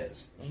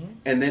says,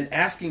 and then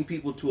asking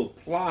people to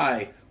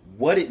apply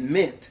what it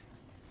meant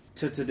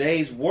to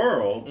today's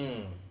world,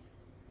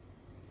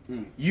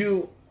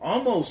 you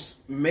almost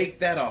make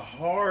that a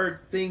hard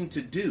thing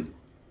to do.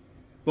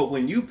 But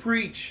when you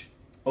preach,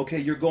 okay,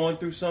 you're going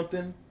through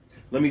something,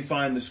 let me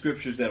find the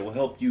scriptures that will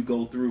help you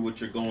go through what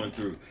you're going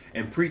through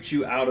and preach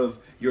you out of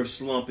your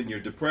slump and your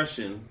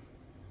depression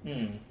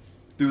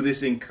through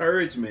this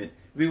encouragement.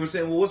 People are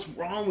saying, well, what's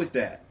wrong with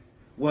that?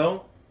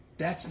 Well,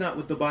 that's not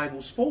what the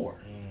Bible's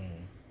for.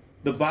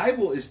 The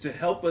Bible is to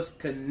help us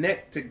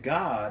connect to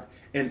God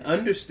and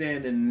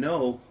understand and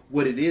know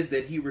what it is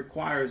that He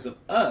requires of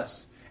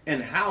us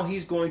and how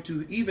He's going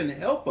to even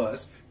help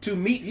us to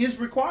meet His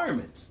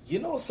requirements. You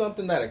know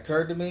something that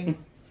occurred to me?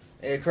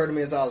 It occurred to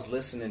me as I was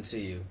listening to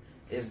you,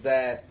 is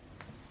that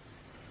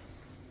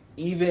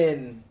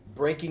even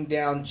breaking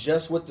down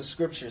just what the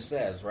scripture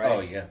says, right?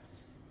 Oh, yeah.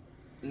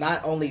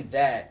 Not only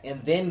that,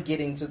 and then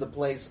getting to the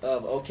place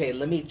of, okay,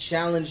 let me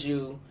challenge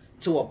you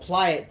to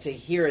apply it to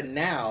here and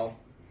now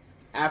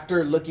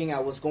after looking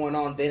at what's going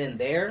on then and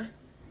there.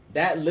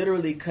 That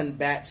literally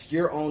combats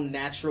your own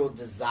natural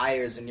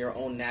desires and your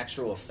own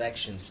natural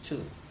affections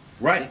too.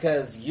 Right.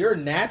 Because you're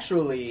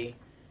naturally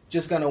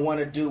just going to want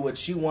to do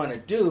what you want to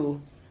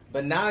do.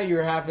 But now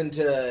you're having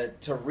to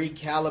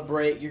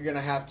recalibrate. You're going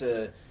to have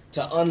to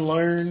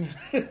unlearn,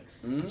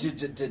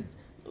 to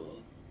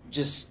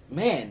just,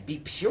 man, be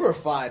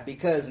purified.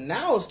 Because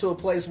now it's to a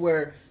place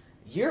where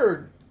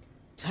you're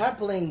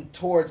tapping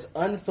towards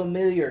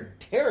unfamiliar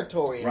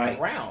territory and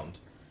ground.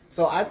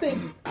 So I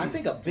think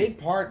a big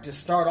part to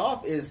start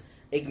off is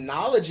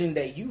acknowledging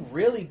that you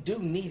really do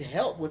need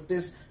help with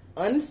this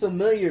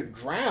unfamiliar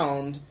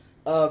ground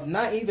of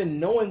not even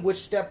knowing which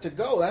step to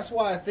go. That's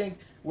why I think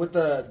with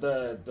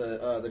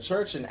the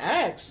church in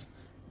Acts,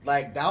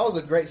 like, that was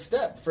a great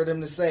step for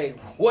them to say,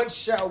 what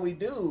shall we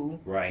do?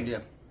 Right. Yeah.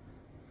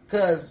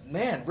 Because,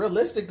 man,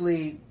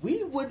 realistically,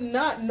 we would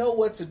not know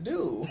what to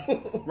do.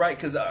 Right,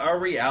 because our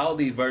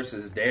reality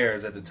versus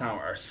theirs at the time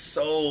are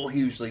so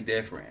hugely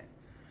different.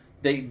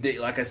 They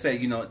like I said,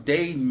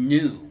 they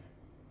knew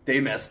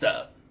they messed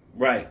up.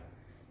 Right.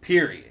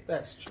 Period.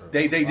 That's true.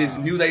 They just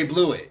knew they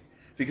blew it.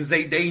 Because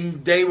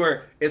they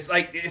were, it's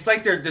like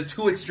they're the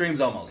two extremes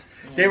almost.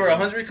 They were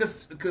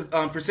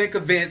 100%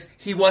 convinced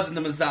he wasn't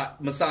the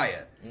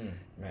Messiah.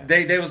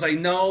 They was like,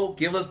 no,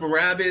 give us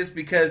Barabbas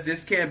because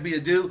this can't be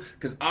a dude.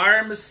 Because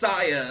our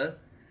Messiah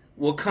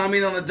will come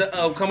in on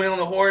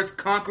the horse,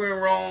 conquering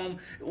Rome.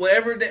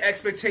 Whatever the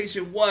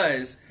expectation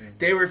was,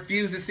 they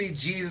refused to see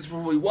Jesus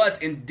for who he was.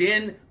 And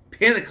then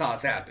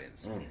Pentecost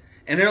happens,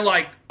 and they're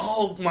like,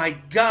 oh my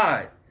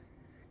God!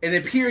 And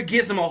then Peter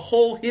gives them a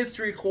whole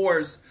history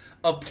course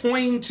of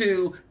pointing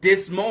to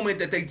this moment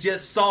that they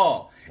just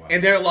saw. Wow.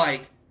 And they're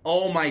like,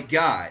 oh my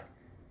God,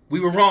 we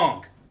were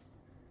wrong.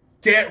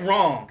 Dead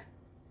wrong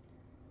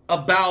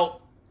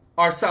about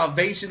our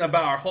salvation,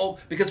 about our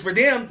hope. Because for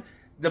them,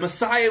 the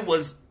Messiah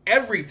was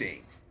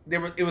everything.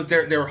 It was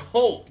their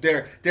hope,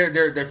 their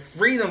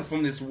freedom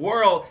from this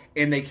world,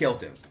 and they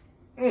killed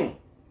him.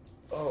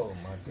 Oh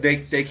my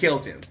God. They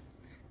killed him.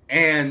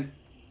 And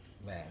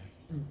man,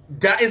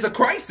 that is a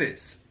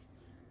crisis.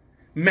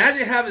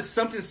 Imagine having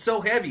something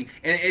so heavy,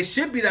 and it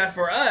should be that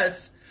for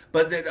us,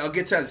 but then I'll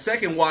get to that in a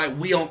second why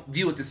we don't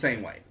view it the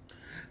same way.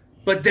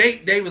 But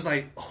they was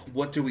like, oh,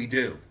 what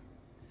do?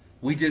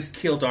 We just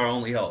killed our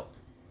only hope.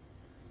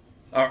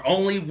 Our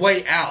only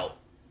way out.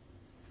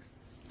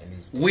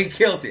 And we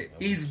killed it.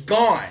 He's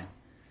gone.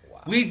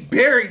 Wow. We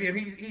buried him.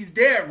 He's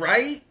dead,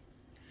 right?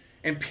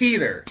 And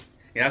Peter,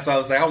 and that's why I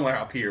was like, I wonder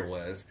how Peter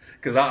was.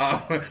 Because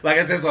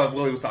that's what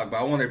Willie was talking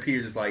about. I wonder if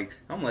Peter just like,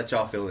 I'm going to let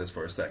y'all feel this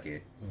for a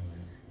second.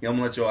 I'm going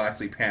to let y'all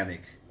actually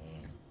panic.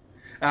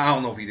 I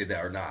don't know if he did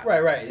that or not.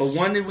 Right. But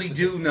one thing we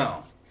do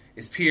know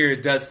is Peter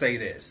does say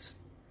this.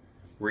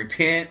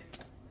 Repent,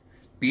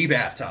 be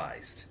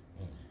baptized.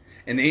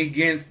 And then he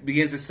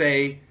begins to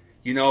say,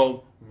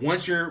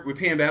 once you're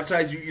repenting and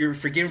baptized, you're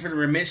forgiven for the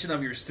remission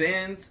of your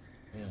sins.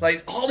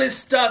 Like, all this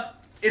stuff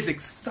is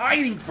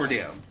exciting for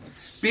them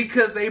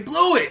because they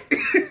blew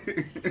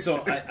it.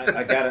 So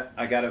I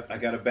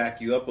gotta back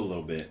you up a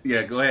little bit.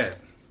 Yeah, go ahead.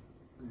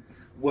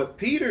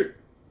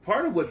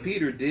 Part of what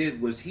Peter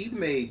did was he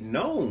made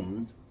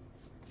known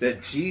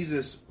that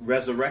Jesus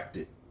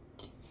resurrected.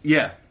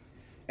 Yeah.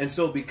 And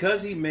so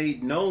because he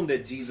made known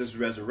that Jesus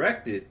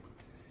resurrected,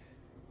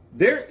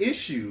 their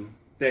issue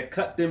that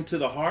cut them to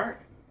the heart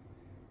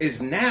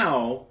is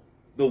now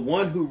the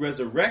one who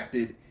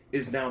resurrected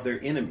is now their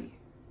enemy.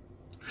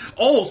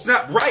 Oh,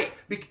 snap. Right.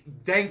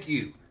 Thank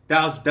you.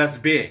 That's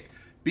big.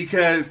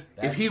 Because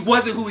if he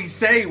wasn't who he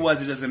said he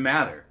was, it doesn't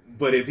matter.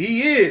 But if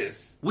he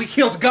is, we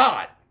killed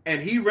God. And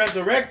he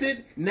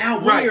resurrected, now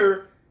right.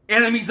 We're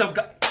enemies of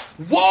God.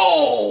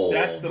 Whoa!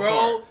 That's the bro.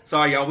 Part.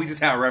 Sorry, y'all. We just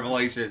had a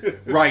revelation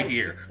right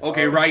here.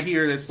 Okay, right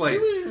here in this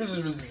place.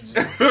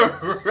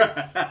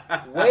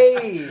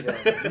 Wait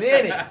a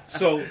minute.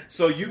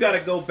 So you got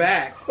to go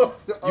back.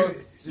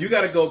 You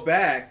got to go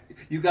back.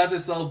 You guys are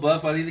so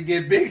buff. I need to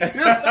get big.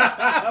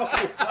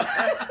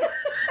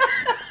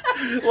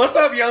 What's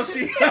up,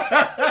 Yoshi?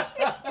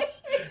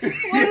 Wait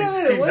a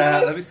minute.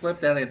 Let me slip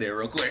that in there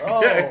real quick.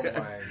 Oh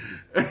my.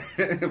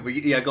 But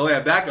yeah, go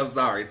ahead. Back up.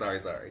 Sorry.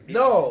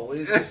 No,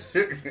 it's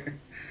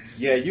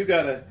yeah. You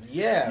gotta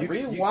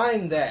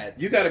rewind that.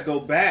 You gotta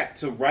go back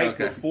to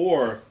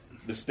before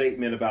the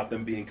statement about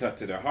them being cut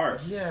to their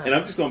heart. Yeah. And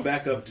I'm just going to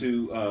back up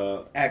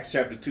to Acts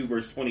chapter 2,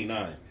 verse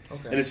 29.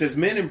 Okay. And it says,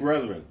 "Men and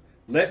brethren,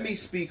 let me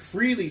speak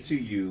freely to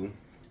you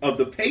of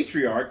the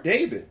patriarch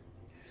David,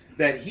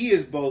 that he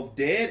is both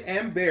dead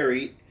and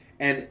buried,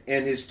 and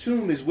his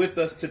tomb is with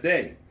us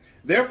today.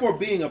 Therefore,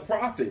 being a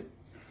prophet,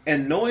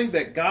 and knowing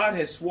that God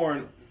has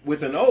sworn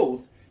with an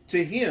oath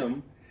to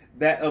him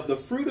that of the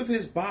fruit of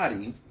his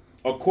body,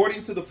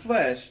 according to the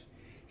flesh,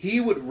 he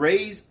would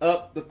raise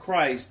up the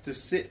Christ to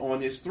sit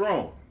on his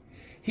throne.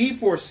 He,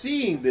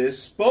 foreseeing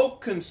this, spoke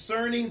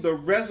concerning the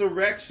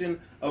resurrection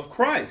of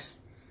Christ,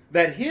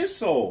 that his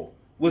soul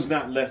was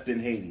not left in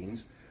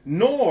Hades,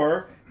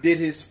 nor did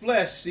his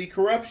flesh see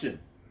corruption.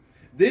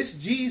 This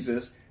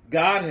Jesus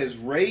God has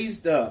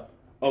raised up,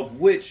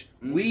 of which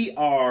we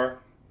are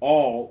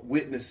all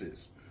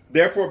witnesses.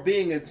 Therefore,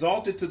 being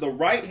exalted to the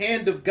right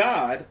hand of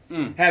God,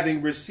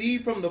 having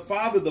received from the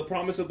Father the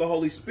promise of the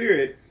Holy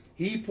Spirit,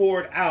 he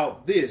poured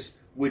out this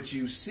which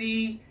you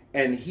see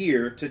and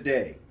hear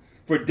today.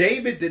 For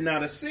David did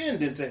not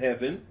ascend into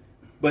heaven,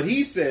 but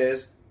he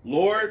says,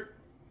 Lord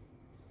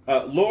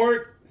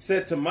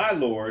said to my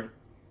Lord,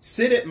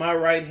 sit at my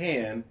right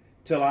hand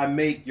till I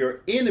make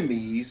your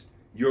enemies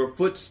your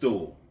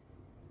footstool.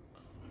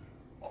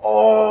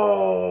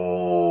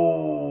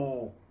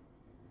 Oh,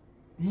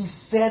 he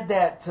said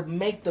that to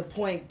make the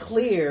point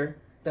clear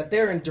that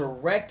they're in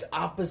direct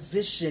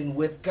opposition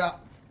with God.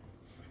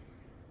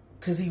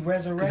 Because he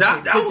resurrected.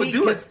 That would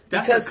do it.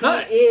 That's the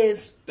cut. He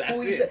is That's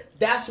who he it. said.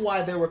 That's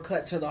why they were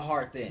cut to the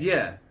heart then.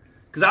 Yeah.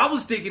 Because I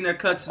was thinking they're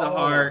cut to the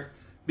heart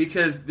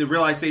because the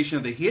realization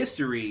of the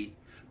history,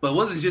 but it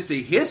wasn't just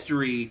the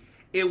history,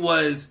 that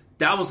was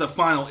the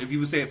final, if you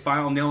would say it,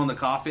 final nail in the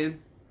coffin,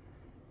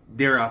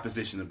 their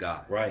opposition of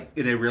God. Right.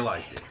 And they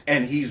realized it.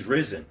 And he's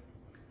risen.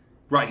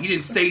 Right. He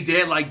didn't stay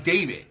dead like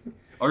David.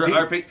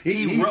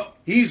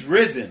 He's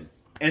risen.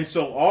 And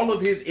so all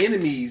of his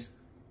enemies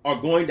are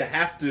going to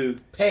have to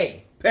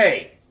Pay.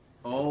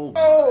 Oh,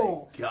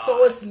 my God.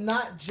 So it's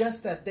not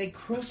just that they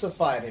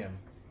crucified him.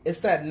 It's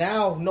that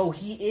now, no,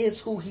 he is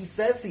who he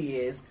says he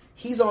is.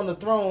 He's on the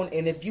throne,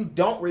 and if you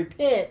don't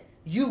repent,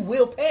 you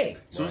will pay.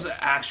 So it's an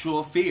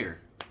actual fear.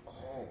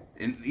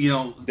 And,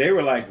 they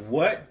were like,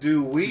 what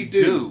do we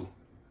do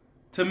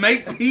to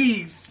make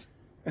peace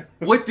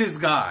with this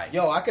guy?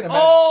 Yo, I can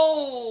imagine.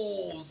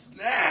 Oh,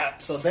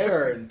 snaps. So they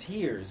are in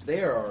tears.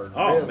 They are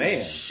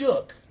really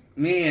shook.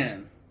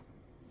 Man.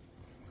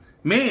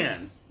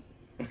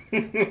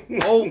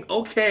 Oh,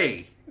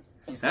 okay.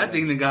 That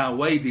thing that got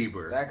way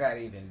deeper. That got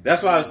even.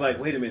 That's why I was like,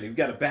 wait a minute, you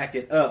got to back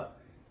it up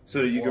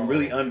so that you can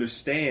really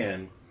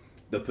understand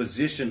the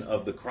position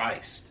of the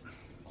Christ.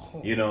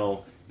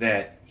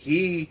 That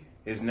he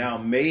is now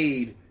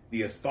made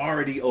the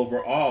authority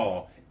over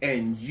all,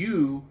 and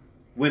you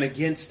went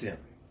against him.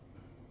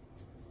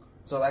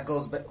 So that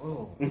goes back.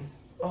 Oh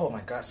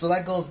my God! So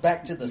that goes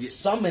back to the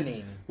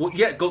summoning. Well,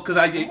 yeah, because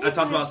I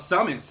talked about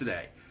summons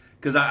today.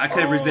 Because I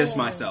couldn't resist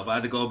myself. I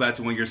had to go back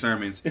to one of your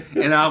sermons.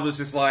 And I was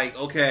just like,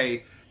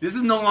 okay, this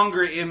is no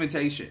longer an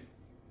invitation.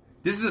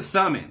 This is a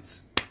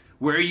summons.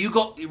 Where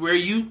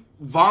you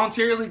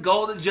voluntarily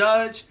go to the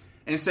judge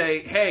and say,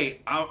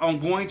 hey,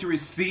 I'm going to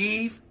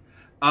receive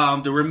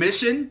the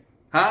remission.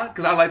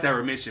 Because I like that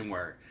remission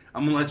word.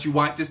 I'm going to let you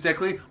wipe this debt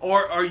clean.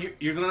 Or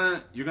you're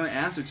gonna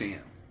answer to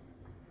him.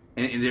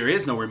 And there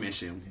is no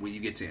remission when you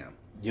get to him.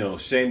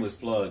 Shameless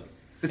plug.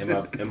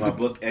 In my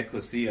book,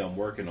 Ecclesia, I'm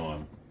working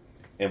on.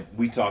 And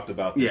we talked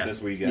about this. Yeah.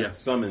 That's where you got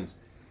summons.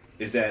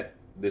 Is that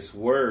this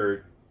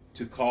word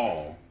to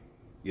call,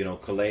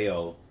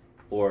 kaleo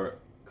or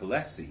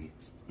kalesi,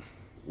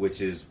 which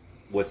is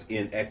what's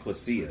in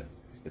ecclesia.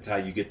 It's how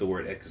you get the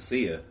word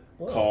ecclesia,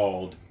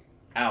 called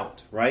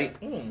out, right?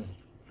 Mm.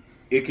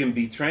 It can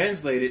be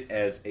translated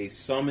as a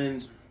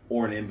summons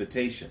or an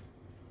invitation.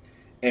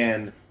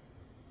 And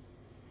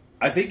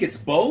I think it's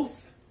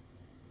both,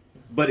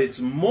 but it's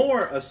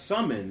more a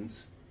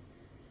summons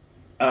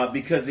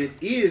because it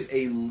is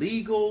a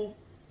legal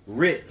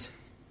writ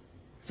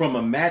from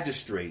a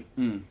magistrate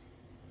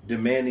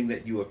demanding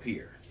that you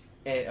appear.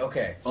 And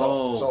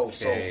so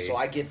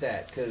I get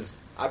that because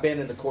I've been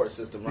in the court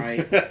system, right?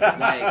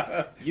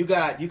 Like you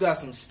got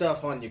some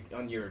stuff on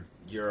your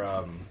record.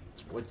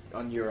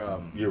 On your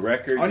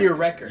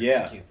record,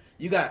 yeah. Thank you.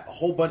 You got a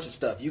whole bunch of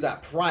stuff. You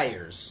got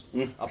priors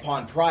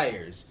upon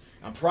priors.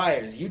 On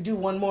priors, you do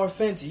one more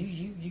offense,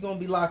 you're going to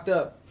be locked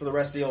up for the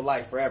rest of your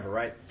life forever,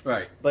 right?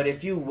 Right. But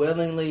if you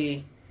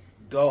willingly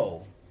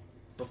go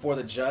before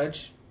the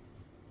judge,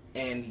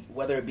 and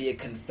whether it be a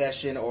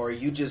confession or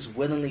you just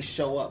willingly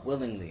show up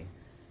willingly,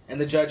 and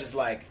the judge is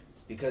like,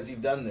 because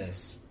you've done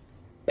this,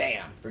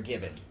 bam,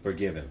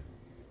 forgiven.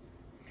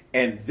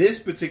 And this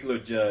particular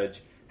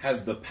judge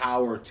has the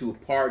power to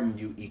pardon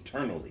you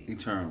eternally.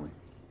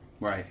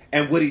 Right.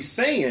 And what he's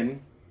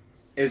saying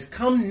is,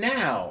 come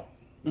now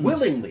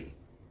willingly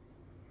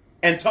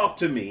and talk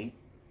to me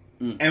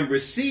and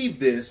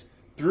receive this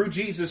through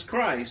Jesus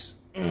Christ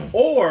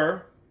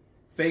or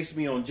face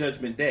me on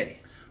Judgment Day.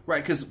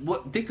 Right, because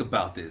think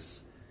about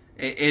this.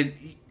 And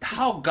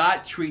how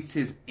God treats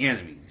his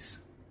enemies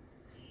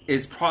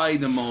is probably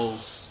the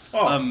most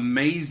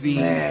amazing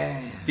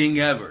thing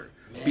ever.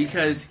 Man.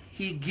 Because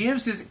he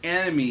gives his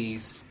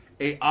enemies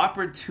an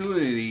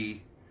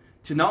opportunity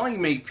to not only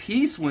make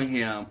peace with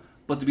him,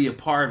 but to be a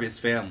part of his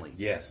family.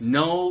 Yes.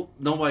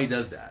 Nobody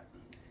does that.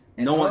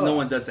 No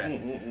one does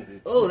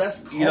that. Oh, that's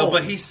cold.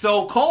 But he's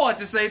so cold at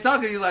the same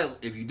time. He's like,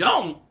 if you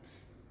don't,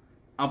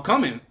 I'm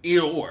coming,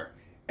 either or.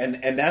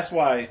 And that's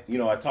why,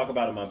 I talk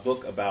about in my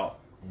book about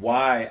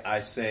why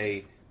I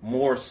say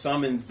more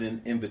summons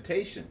than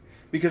invitation.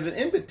 Because an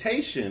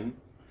invitation,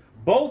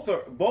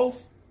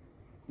 both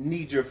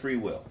need your free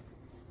will,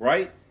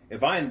 right?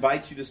 If I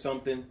invite you to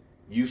something,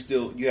 you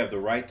have the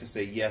right to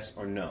say yes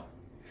or no.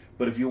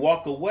 But if you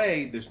walk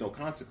away, there's no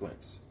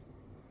consequence.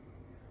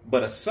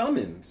 But a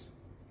summons,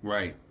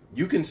 right?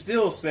 You can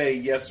still say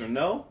yes or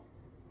no,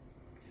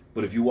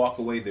 But if you walk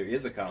away, there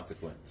is a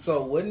consequence.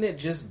 So wouldn't it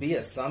just be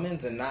a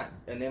summons and not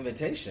an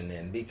invitation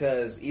then?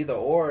 Because either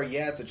or,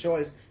 yeah, it's a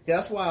choice.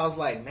 That's why I was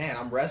like, man,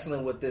 I'm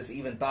wrestling with this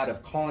even thought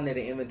of calling it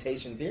an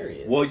invitation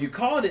period. Well, you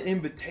call it an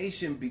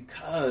invitation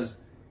because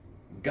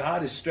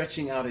God is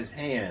stretching out his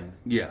hand.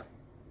 Yeah.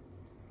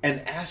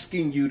 And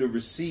asking you to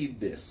receive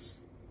this.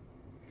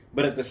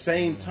 But at the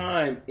same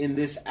time, in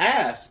this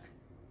ask,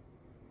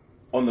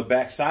 on the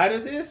backside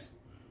of this,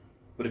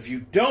 but if you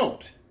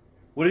don't,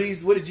 what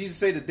did Jesus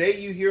say? The day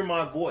you hear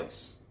my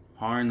voice,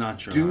 harden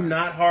not your do heart.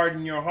 not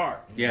harden your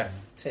heart. Yeah.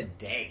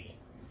 Today.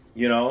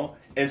 You know?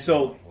 And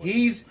so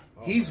he's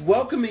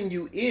welcoming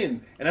you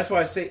in. And that's why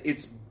I say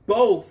it's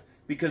both,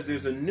 because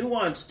there's a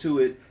nuance to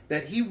it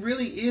that he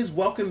really is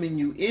welcoming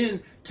you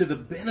in to the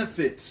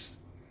benefits.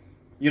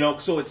 You know,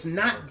 so it's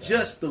not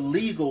just the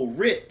legal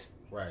writ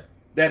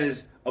that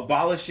is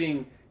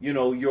abolishing, you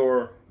know,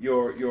 your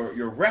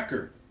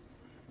record,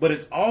 but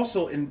it's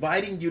also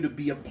inviting you to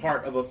be a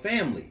part of a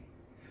family.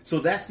 So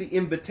that's the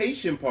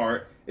invitation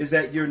part, is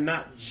that you're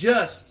not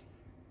just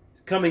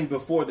coming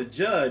before the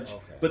judge,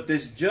 but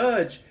this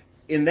judge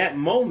in that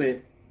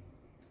moment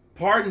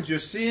pardons your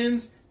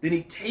sins, then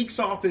he takes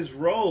off his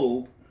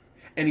robe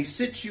and he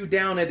sits you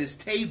down at his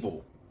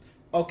table.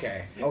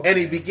 Okay. And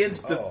he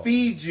begins to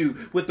feed you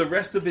with the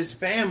rest of his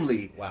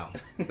family. Wow.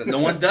 But no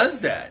one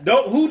does that.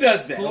 No, who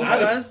does that? Who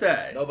does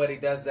that? Nobody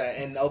does that.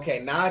 And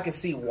now I can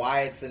see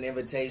why it's an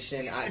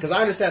invitation. Because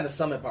I understand the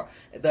summon part.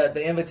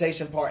 The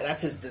invitation part,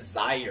 that's his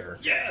desire.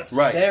 Yes.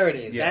 Right. There it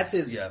is. Yeah. That's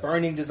his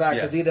burning desire,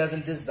 because he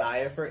doesn't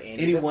desire for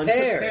anyone to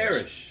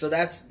perish. So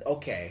that's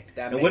okay.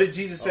 And what did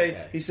Jesus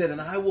say? He said, and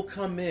I will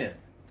come in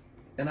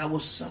and I will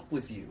sup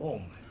with you. Oh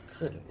my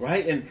goodness.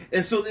 Right?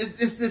 And so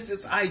it's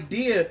this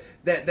idea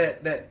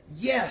that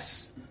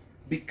yes,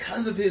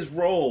 because of his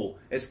role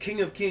as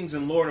King of Kings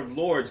and Lord of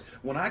Lords,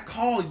 when I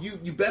call you,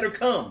 you better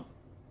come.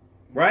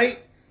 Right?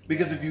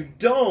 Because if you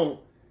don't,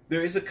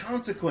 there is a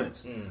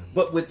consequence.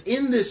 But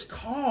within this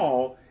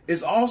call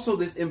is also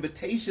this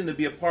invitation to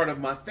be a part of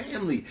my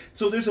family.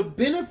 So there's a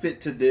benefit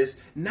to this,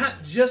 not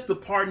just the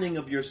pardoning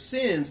of your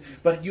sins,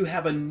 but you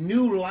have a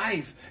new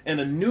life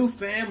and a new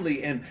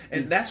family. And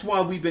that's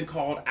why we've been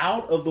called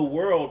out of the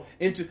world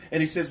into,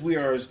 and he says we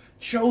are his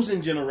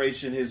chosen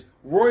generation, his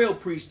royal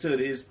priesthood,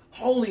 his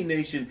holy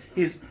nation,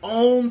 his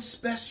own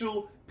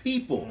special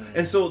people.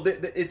 And so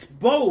it's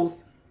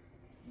both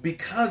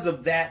because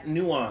of that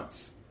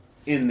nuance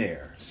in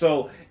there.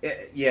 So,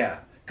 yeah.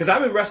 Because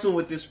I've been wrestling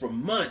with this for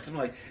months. I'm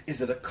like,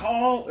 is it a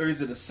call or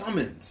is it a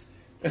summons?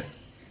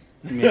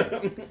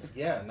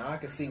 Yeah, now I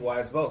can see why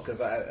it's both. Because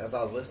as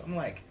I was listening, I'm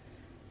like,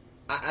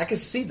 I can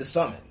see the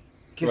summon.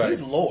 Because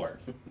he's Lord.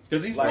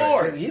 Because he's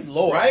Lord. He's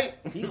Lord. Right?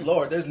 He's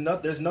Lord. There's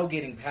no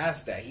getting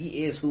past that.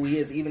 He is who he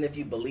is, even if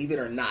you believe it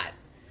or not.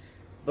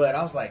 But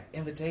I was like,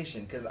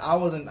 invitation. Because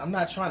I'm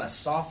not trying to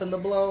soften the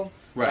blow.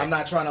 Right. But I'm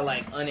not trying to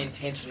like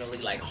unintentionally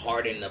like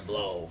harden the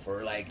blow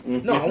for like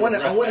no, I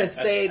want to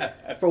say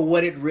it for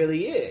what it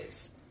really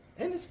is,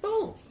 and it's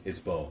both. It's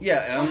both.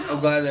 Yeah, and I'm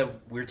glad that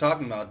we're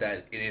talking about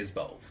that. It is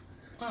both,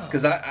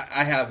 because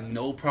I have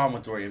no problem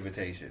with the word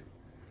invitation,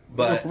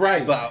 but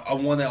but I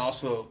want to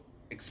also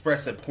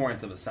express the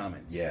importance of a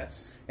summons.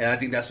 Yes, and I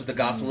think that's what the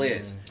gospel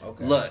is.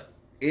 Okay. Look,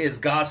 it is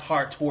God's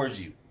heart towards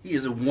you. He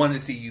is one to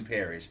see you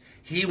perish.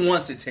 He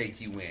wants to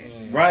take you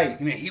in. Right.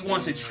 I mean, he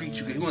wants to treat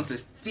you. He wants to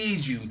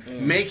feed you.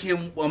 Make you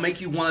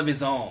one of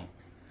his own.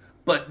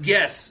 But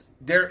yes,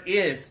 there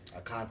is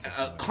a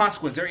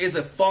consequence. There is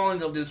a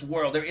falling of this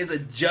world. There is a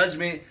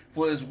judgment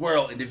for this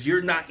world. And if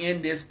you're not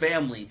in this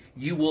family,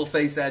 you will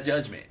face that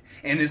judgment.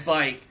 And it's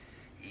like,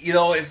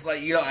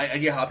 I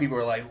get how people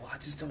are like, well, I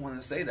just don't want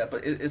to say that.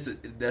 But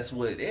that's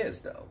what it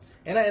is, though.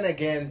 And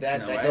again,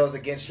 that goes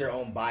against your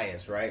own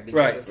bias, right?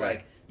 Because it's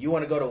like, you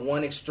want to go to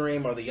one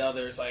extreme or the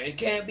other. It's like, it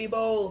can't be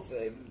both.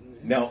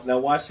 Now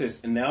watch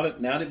this. And now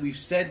that we've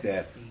said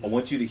that, I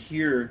want you to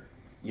hear,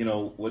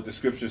 what the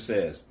scripture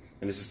says.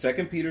 And this is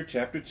 2 Peter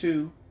chapter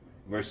 2,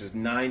 verses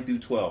 9 through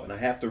 12. And I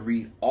have to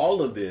read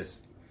all of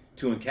this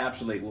to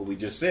encapsulate what we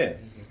just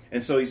said.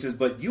 And so he says,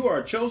 but you are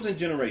a chosen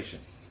generation,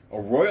 a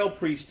royal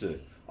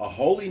priesthood, a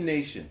holy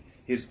nation,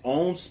 his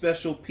own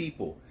special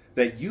people,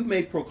 that you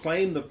may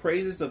proclaim the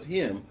praises of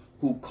him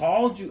who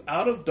called you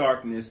out of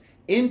darkness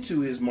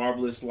into his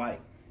marvelous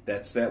light.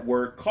 That's that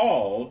word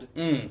called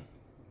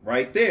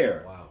right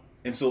there. Wow.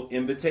 And so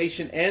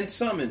invitation and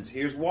summons.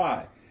 Here's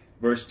why.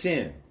 Verse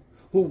 10.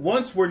 Who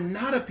once were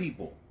not a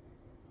people,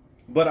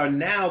 but are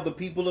now the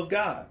people of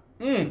God.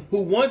 Who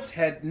once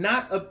had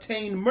not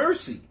obtained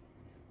mercy,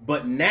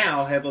 but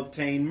now have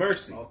obtained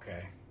mercy.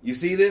 Okay. You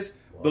see this?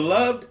 Wow.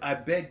 Beloved, I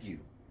beg you,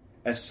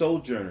 as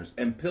sojourners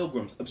and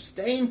pilgrims,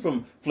 abstain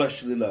from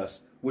fleshly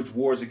lusts, which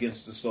wars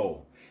against the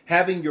soul,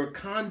 having your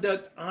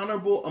conduct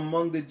honorable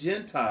among the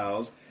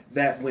Gentiles,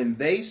 that when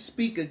they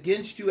speak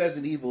against you as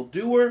an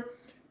evildoer,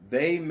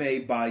 they may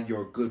by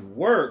your good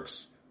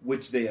works,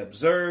 which they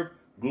observe,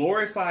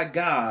 glorify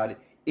God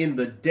in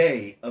the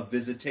day of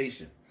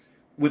visitation.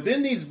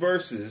 Within these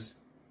verses,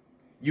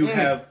 you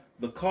have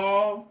the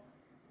call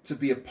to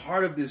be a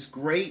part of this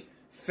great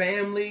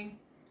family,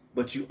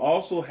 but you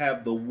also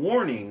have the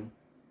warning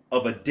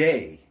of a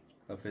day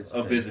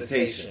of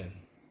visitation.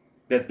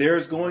 That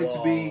there's going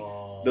to be,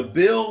 the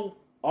bill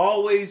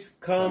always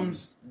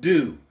comes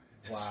due.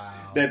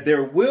 Wow. That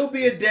there will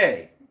be a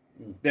day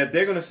that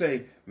they're going to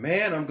say,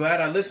 man, I'm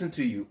glad I listened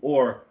to you.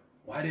 Or,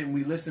 why didn't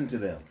we listen to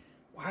them?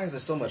 Why is there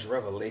so much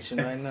revelation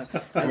right now?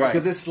 Right.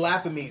 Because it's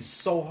slapping me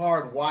so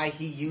hard why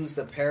he used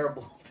the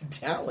parable of the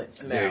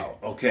talents now.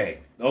 Okay.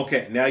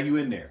 Now you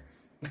in there.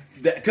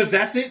 Because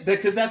that's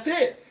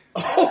it.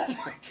 Oh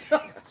my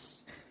gosh.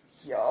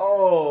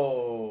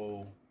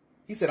 Yo.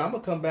 He said, I'm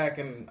going to come back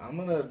and I'm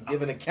going to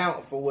give an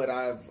account for what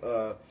I've...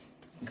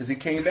 Because he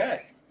came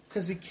back.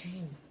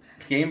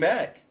 Came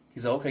back. He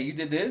said, okay, you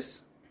did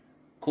this.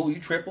 Cool, you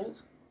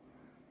tripled.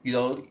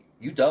 You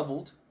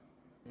doubled.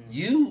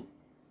 You...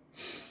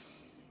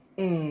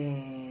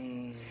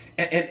 And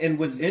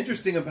what's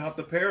interesting about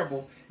the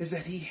parable is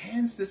that he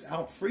hands this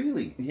out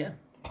freely. Yeah.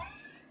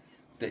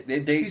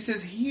 He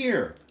says,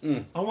 here,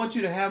 I want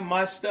you to have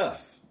my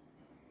stuff.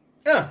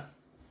 Yeah.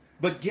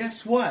 But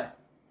guess what?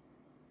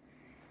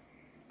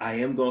 I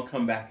am going to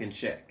come back and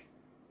check.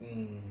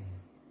 And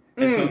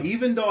so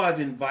even though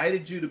I've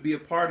invited you to be a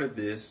part of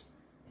this,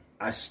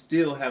 I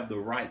still have the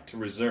right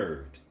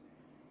to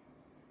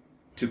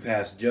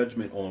pass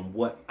judgment on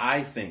what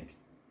I think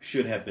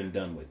should have been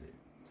done with it.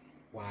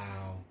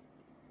 Wow.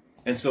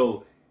 And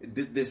so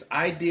this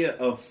idea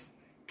of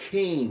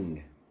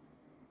king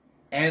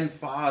and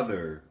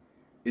father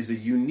is a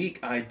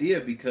unique idea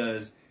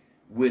because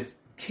with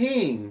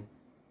king,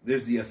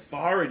 there's the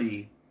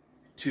authority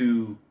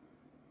to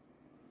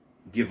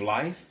give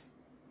life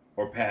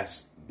or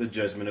pass the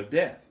judgment of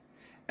death.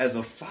 As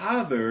a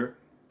father,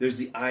 there's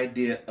the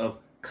idea of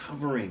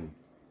covering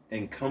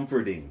and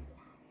comforting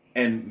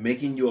and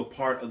making you a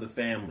part of the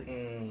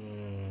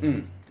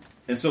family.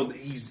 And so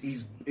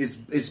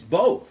it's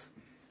both.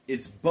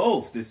 It's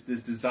both. This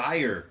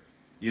desire,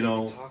 you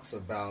know. He talks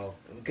about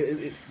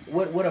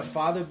would a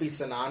father be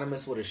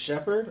synonymous with a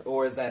shepherd,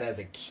 or is that as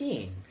a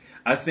king?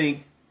 I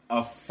think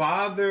a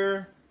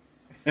father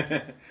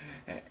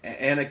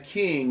and a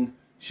king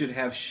should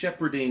have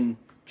shepherding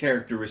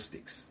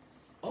characteristics.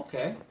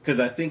 Okay. Because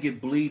I think it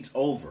bleeds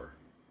over.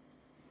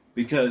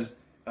 Because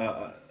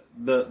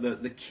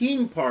the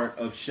king part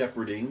of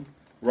shepherding,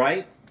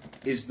 right,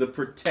 is the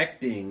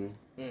protecting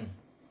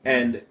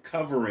and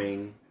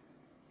covering,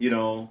 you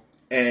know,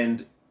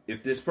 and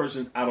if this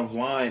person's out of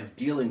line,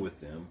 dealing with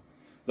them.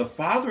 The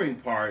fathering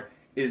part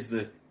is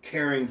the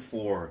caring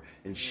for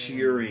and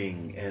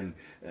shearing and,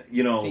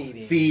 you know,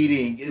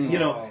 feeding you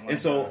know, and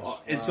so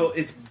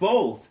it's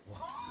both.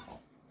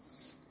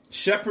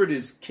 Shepherd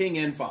is king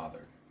and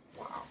father.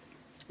 Wow.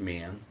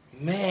 Man,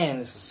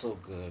 this is so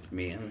good.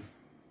 Man.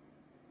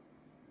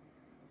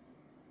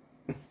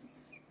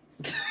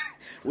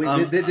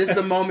 This is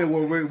the moment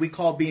where we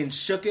call being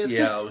shooketh.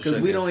 Yeah, because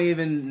we don't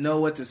even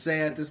know what to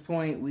say at this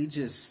point. We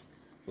just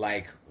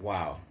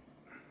wow.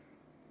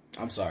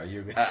 I'm sorry,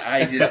 you're.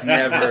 I just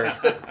never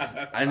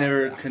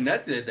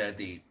connected it that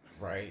deep.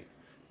 Right.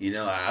 You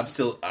know, I'm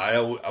still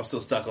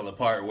stuck on the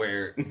part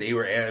where they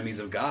were enemies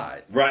of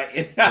God.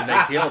 Right. And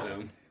they killed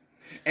him.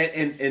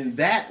 And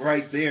that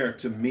right there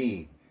to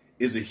me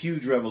is a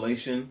huge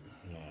revelation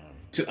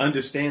to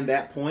understand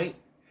that point,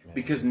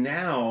 because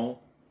now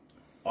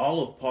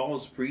all of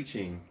Paul's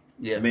preaching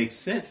makes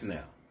sense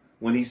now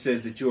when he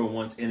says that you were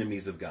once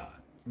enemies of God.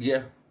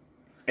 Yeah.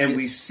 And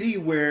we see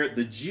where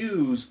the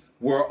Jews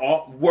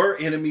were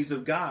enemies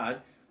of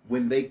God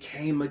when they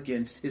came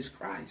against his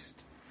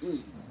Christ.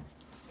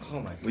 Oh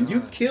my God. When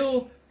you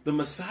killed the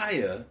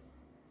Messiah,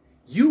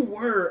 you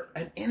were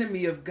an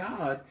enemy of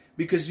God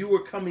because you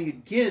were coming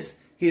against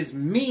his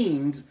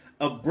means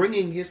of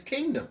bringing his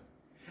kingdom.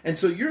 And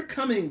so you're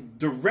coming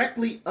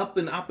directly up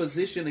in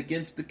opposition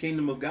against the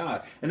kingdom of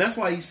God. And that's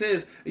why he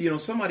says, you know,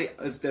 somebody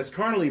that's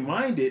carnally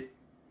minded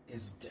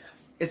is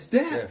death. It's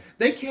death.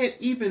 They can't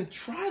even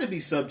try to be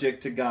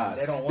subject to God.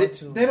 They don't want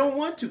to. They don't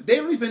want to. They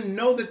don't even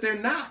know that they're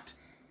not.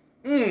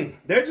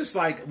 They're just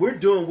like, we're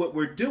doing what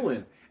we're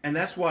doing. And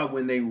that's why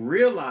when they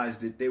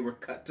realized it, they were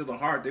cut to the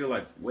heart. They were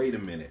like, wait a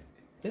minute.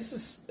 This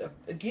is,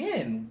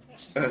 again,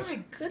 my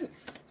goodness.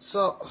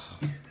 So,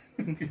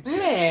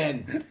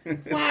 man,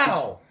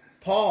 wow.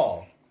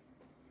 Paul,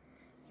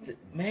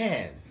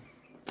 man,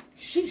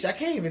 sheesh, I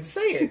can't even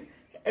say it.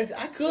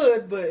 I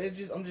could, but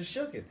I'm just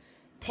shooken.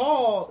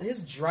 Paul,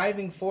 his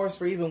driving force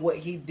for even what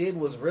he did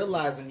was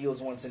realizing he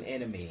was once an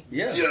enemy.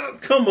 Yeah.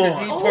 Come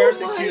on. He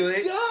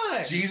persecuted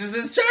my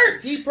Jesus'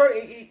 church.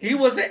 He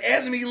was an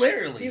enemy,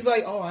 literally. He's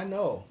like, oh, I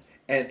know.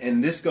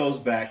 And this goes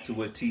back to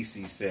what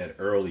TC said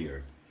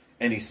earlier.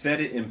 And he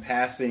said it in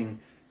passing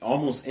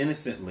almost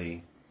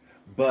innocently.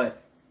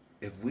 But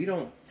if we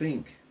don't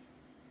think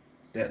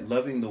that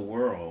loving the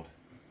world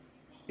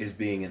is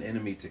being an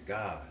enemy to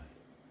God,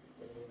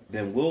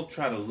 then we'll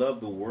try to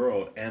love the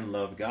world and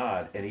love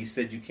God. And he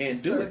said you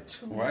can't do it.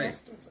 Right. I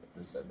just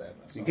said that.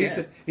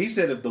 He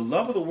said if the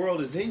love of the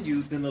world is in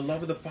you, then the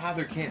love of the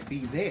Father can't be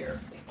there,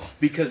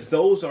 because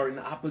those are in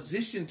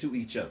opposition to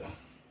each other.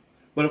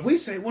 But if we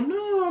say, well,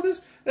 no,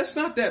 that's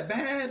not that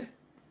bad,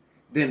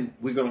 then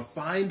we're going to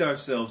find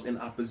ourselves in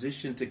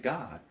opposition to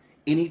God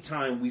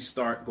anytime we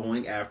start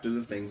going after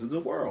the things of the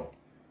world.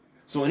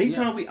 So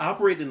anytime we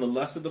operate in the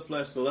lust of the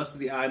flesh, the lust of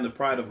the eye, and the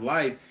pride of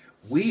life,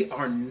 we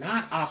are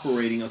not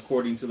operating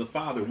according to the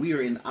Father. We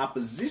are in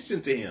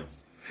opposition to him.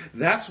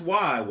 That's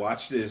why,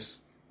 watch this.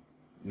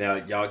 Now,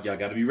 y'all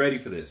got to be ready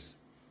for this.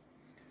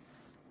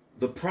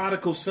 The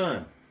prodigal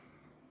son,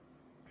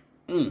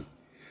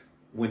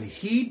 when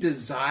he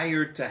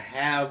desired to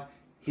have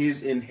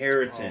his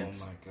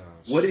inheritance,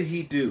 what did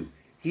he do?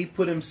 He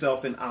put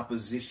himself in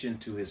opposition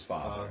to his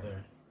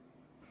father.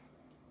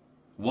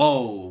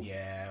 Whoa.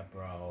 Yeah,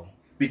 bro.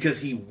 Because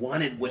he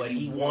wanted what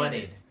he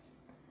wanted.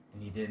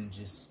 And he didn't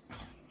just...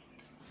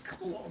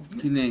 Come on.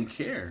 He didn't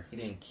care. He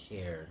didn't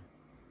care.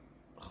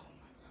 Oh,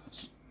 my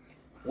gosh.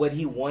 What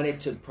he wanted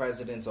took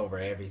precedence over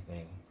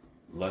everything.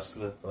 Lust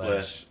of the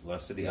flesh,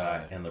 lust of the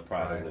eye, and the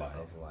pride of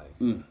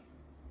life.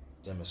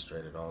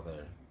 Demonstrated all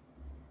there.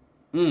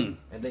 And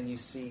then you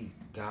see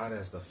God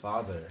as the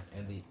Father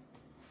and the...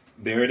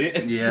 There it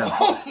is. Yeah.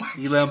 Oh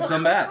he let him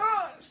come back.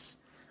 Gosh.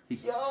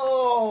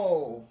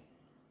 Yo!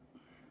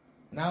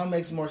 Now it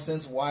makes more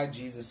sense why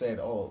Jesus said,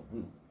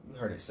 we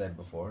heard it said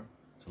before,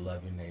 to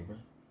love your neighbor,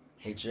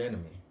 hate your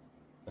enemy.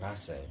 But I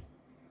say,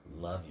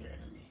 love your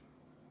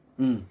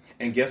enemy.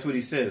 And guess what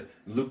he says?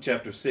 Luke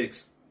chapter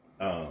 6.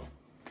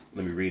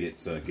 Let me read it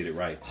so I get it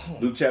right.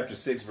 Luke chapter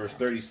 6, verse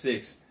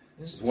 36.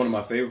 This is one of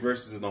my favorite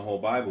verses in the whole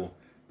Bible,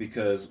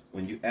 because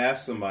when you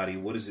ask somebody,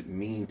 what does it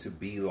mean to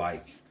be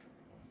like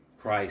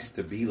Christ,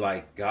 to be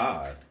like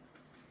God?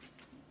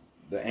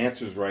 The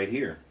answer's right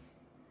here.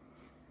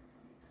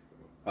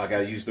 I got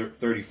to use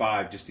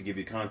 35 just to give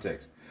you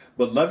context.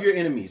 But love your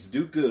enemies,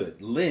 do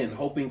good, lend,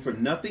 hoping for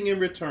nothing in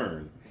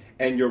return,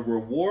 and your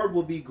reward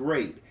will be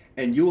great,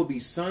 and you will be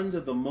sons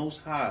of the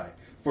Most High.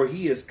 For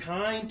he is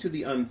kind to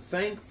the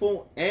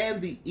unthankful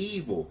and the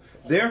evil.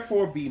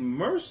 Therefore be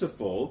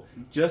merciful,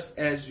 just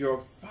as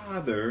your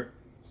Father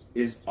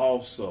is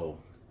also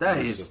That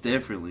merciful. hits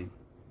differently.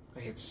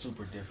 That hits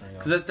super different,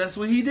 yo. Cause that's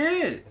what he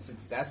did. That's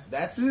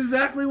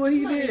exactly what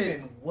he not did.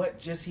 Even what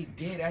just he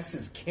did. That's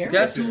his character.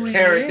 That's his who he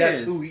character. is.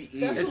 That's who he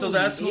is. And so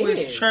that's who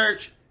his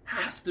church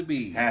has to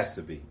be. Has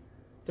to be.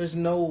 There's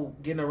no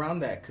getting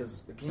around that,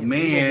 because again,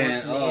 Man,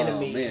 once an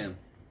enemy, man.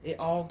 It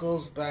all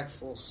goes back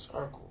full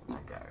circle, my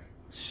guy.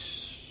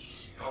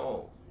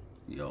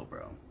 Yo,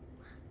 bro.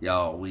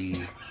 Y'all, we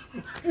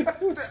can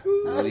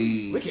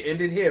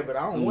end it here, but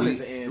I don't want it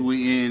to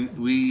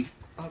end.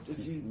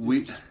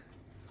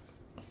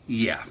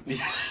 Yeah.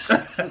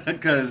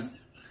 Because,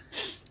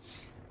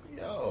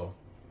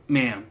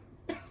 man,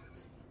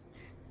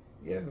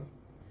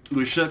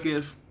 we're shook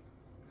if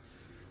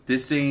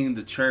this thing,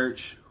 the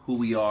church, who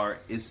we are,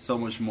 is so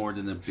much more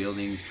than the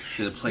building,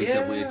 than the place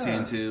that we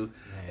attend to.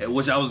 Man.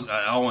 Which I don't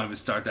want to even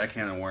start that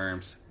can of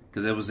worms,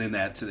 because it was in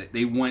that today.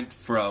 They went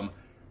from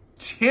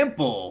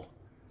temple,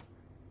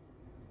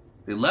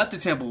 they left the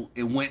temple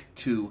and went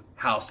to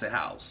house.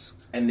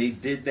 And they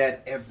did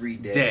that every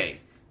day.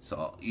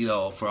 So,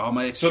 for all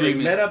my So they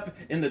met up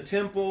in the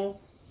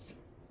temple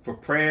for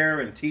prayer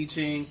and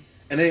teaching,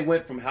 and then they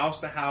went from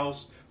house to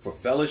house for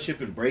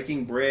fellowship and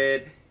breaking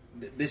bread.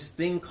 This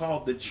thing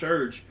called the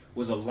church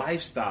was a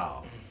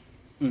lifestyle.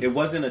 It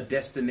wasn't a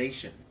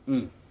destination.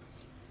 I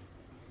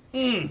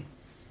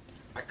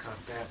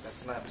caught that.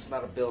 It's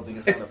not a building.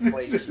 It's not a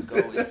place you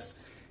go.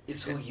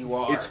 It's who you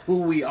are. It's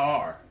who we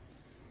are.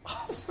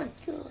 Oh my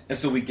God. And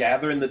so we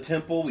gather in the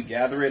temple, we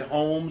gather at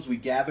homes, we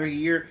gather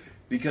here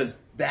because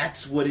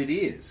that's what it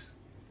is.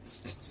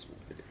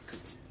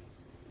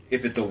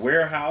 If it's a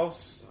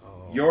warehouse,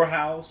 your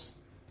house,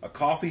 a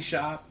coffee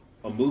shop,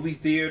 a movie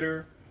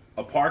theater,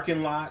 a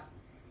parking lot,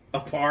 a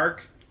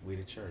park, we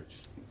the church.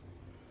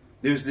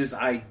 There's this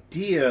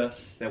idea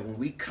that when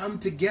we come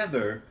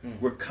together,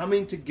 we're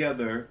coming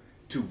together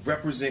to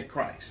represent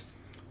Christ.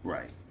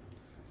 Right.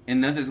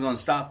 And nothing's going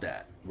to stop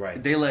that.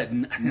 Right. They let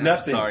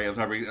nothing.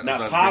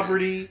 Not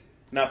poverty,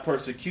 not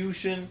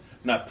persecution,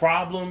 not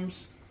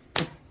problems.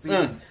 I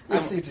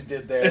see what you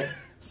did there.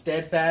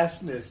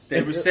 Steadfastness.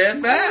 They were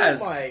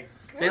steadfast. Oh my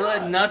God. They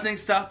let nothing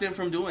stop them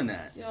from doing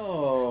that.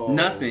 Yo.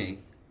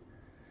 Nothing.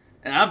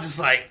 And I'm just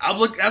like, I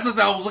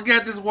was looking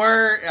at this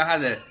word.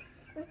 I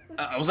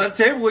was at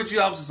the table with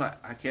you. I was just like,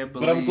 I can't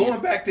believe. But I'm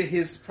going back to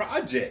his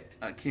project.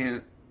 I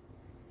can't.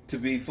 To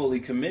be fully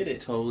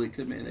committed. Totally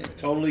committed.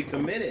 Totally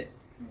committed.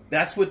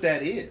 That's what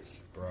that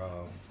is.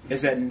 Bro.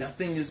 Is that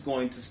nothing is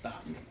going to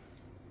stop me.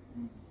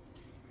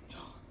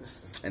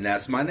 And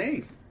that's my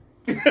name.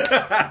 And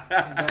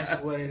that's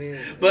what it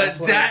is. But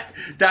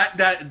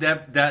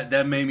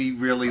that made me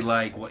really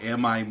like, well,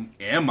 am I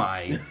Am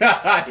I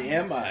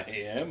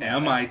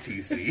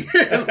TC?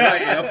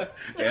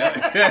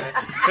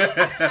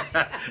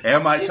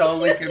 Am I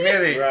totally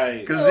committed?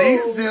 Right. Because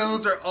these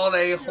dudes are on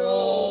a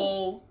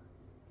whole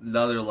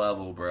another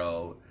level,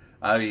 bro.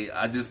 I mean,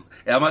 I'm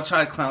not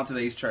trying to clown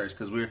today's church,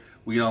 because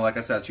like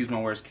I said, I choose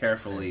my words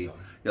carefully,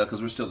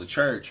 because we're still the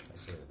church.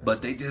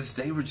 But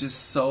they were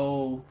just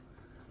so.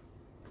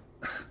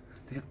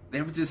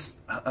 They were just.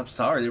 I'm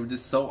sorry. They were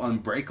just so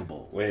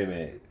unbreakable. Wait a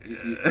minute.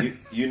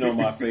 You know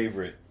my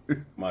favorite,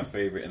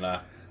 and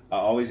I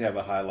always have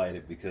it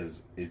highlighted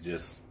because it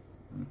just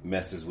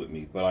messes with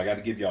me. But I got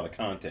to give y'all the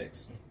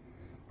context.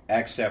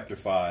 Acts chapter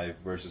 5,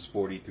 verses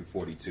 40 through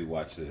 42.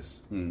 Watch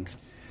this. And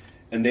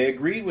they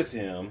agreed with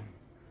him,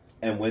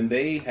 and when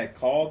they had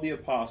called the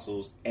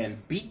apostles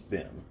and beat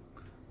them,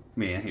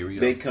 man, here we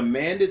go. They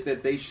commanded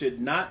that they should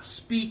not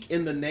speak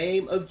in the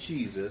name of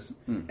Jesus,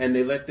 and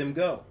they let them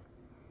go.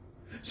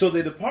 So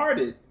they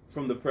departed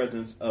from the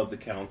presence of the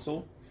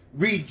council,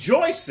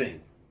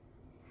 rejoicing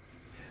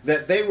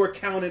that they were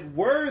counted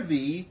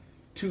worthy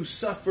to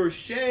suffer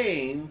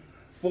shame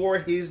for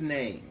his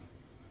name.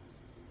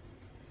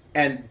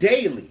 And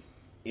daily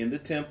in the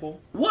temple,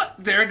 what?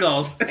 There it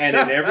goes. and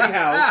in every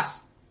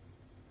house,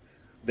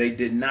 they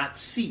did not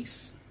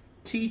cease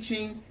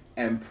teaching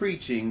and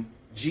preaching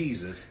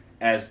Jesus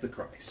as the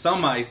Christ.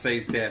 Somebody say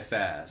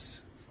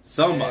steadfast.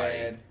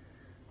 Somebody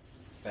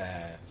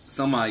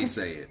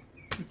say it.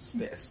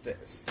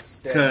 Steadfast,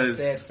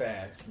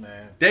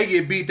 man. They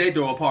get beat, they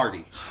throw a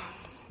party.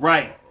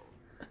 Right.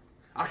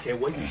 I can't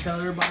wait to tell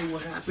everybody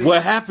what happened.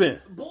 What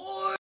happened?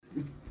 Boy.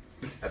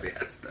 I mean,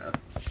 that stuff.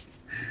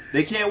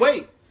 They can't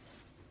wait.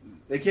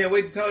 They can't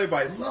wait to tell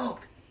everybody,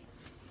 look.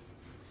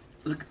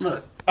 Look.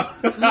 Right.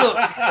 He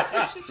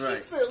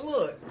said,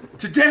 look.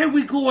 Today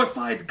we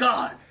glorified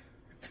God.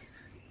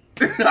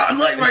 I'm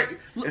like, right.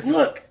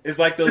 Look. It's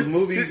like those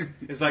movies.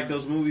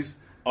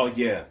 Oh,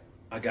 yeah.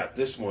 I got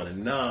this one,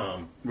 and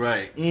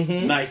right.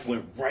 Knife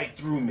went right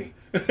through me.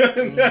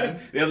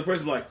 The other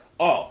person be like,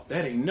 oh,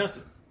 that ain't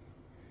nothing.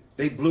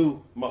 They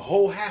blew my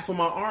whole half of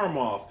my arm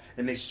off,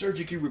 and they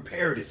surgically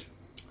repaired it.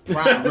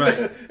 Proud,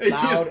 right?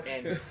 Loud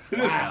and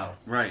proud,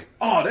 right?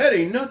 Oh, that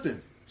ain't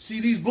nothing. See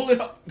these bullet?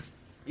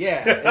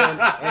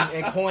 Yeah,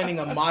 and coining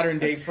a modern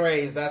day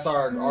phrase. That's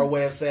our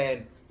way of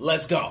saying,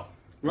 "Let's go."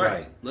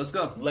 Right. Let's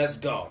go. Let's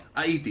go.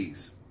 I eat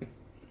these.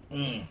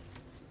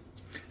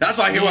 That's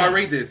why I hear when I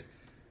read this.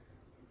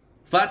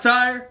 Flat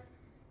tire,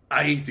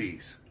 I eat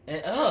these.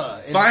 And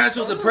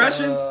financial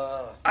depression,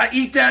 I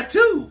eat that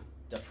too.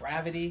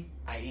 Depravity,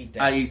 I eat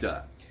that. I eat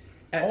that.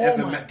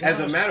 As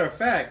a matter of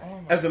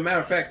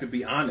fact, to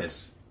be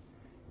honest,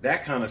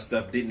 that kind of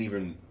stuff didn't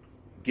even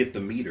get the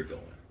meter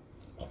going.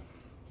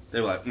 They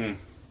were like,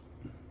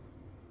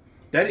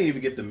 That didn't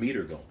even get the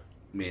meter going.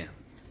 Man.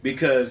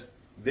 Because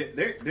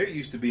they're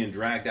used to being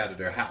dragged out of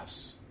their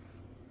house.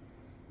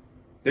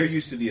 They're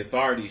used to the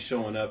authorities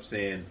showing up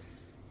saying,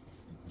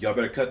 y'all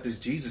better cut this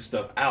Jesus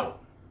stuff out,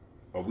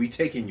 or we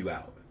taking you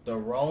out. The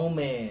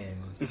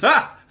Romans.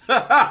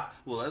 Well,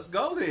 let's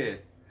go then.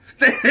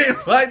 They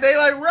like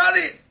run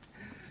it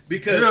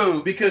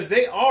because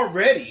they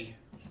already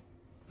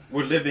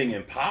were living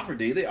in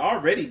poverty. They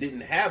already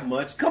didn't have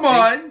much. Come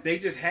on, they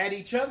just had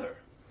each other,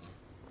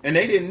 and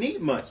they didn't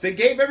need much. They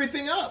gave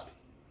everything up.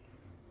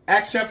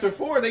 Acts chapter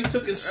 4, they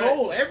took and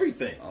sold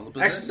everything.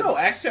 Acts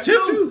chapter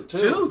 2.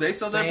 They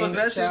sold their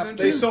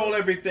possessions. They sold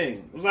everything.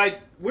 It was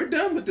like, we're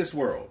done with this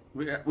world.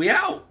 We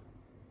out.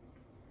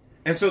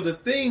 And so the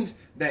things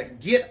that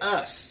get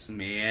us,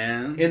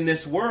 man, in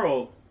this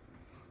world,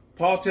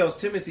 Paul tells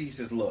Timothy, he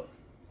says, look,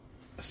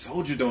 a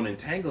soldier don't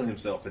entangle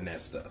himself in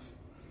that stuff.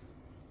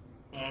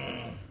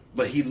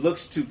 But he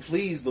looks to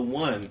please the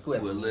one who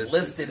has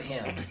enlisted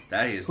him.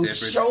 That is who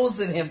different.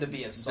 Chosen him to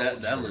be a soldier.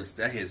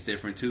 That hits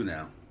different too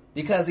now.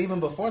 Because even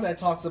before that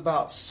talks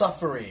about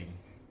suffering.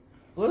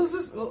 What is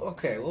this?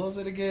 Okay, what was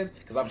it again?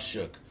 Because I'm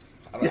shook.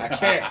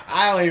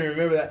 I don't even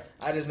remember that.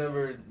 I just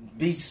remember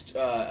beast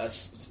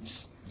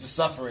just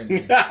suffering.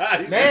 Man,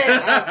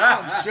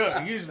 I'm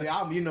shook. Usually,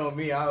 you know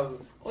me. Oh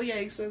yeah,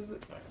 he says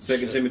that.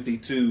 2 Timothy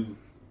 2,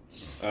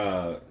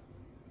 well,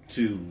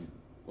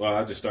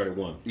 I just started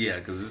 1. Yeah,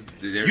 because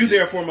you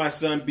therefore, my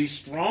son, be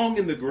strong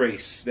in the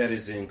grace that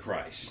is in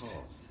Christ.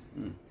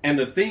 And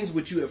the things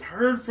which you have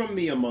heard from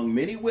me among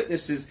many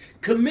witnesses,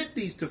 commit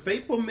these to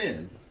faithful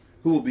men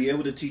who will be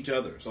able to teach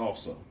others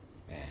also.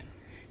 Man.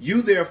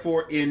 You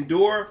therefore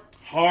endure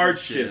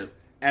hardship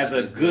as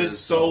a good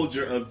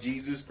soldier of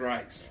Jesus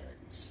Christ.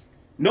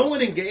 No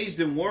one engaged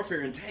in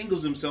warfare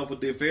entangles himself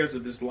with the affairs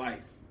of this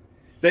life,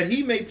 that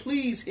he may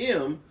please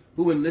him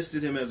who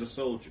enlisted him as a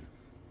soldier.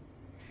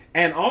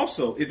 And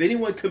also, if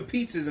anyone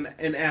competes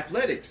in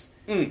athletics,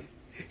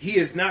 he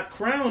is not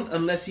crowned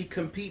unless he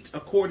competes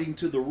according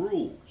to the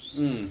rules.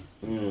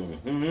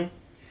 Mm-hmm.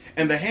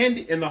 And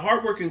the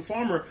hardworking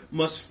farmer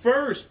must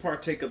first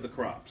partake of the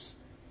crops.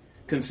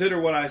 Consider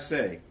what I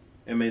say,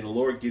 and may the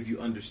Lord give you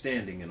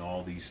understanding in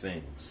all these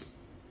things.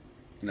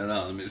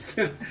 No, it's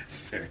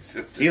very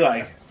simple. He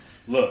like,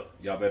 look,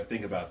 y'all better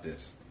think about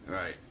this.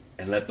 Right.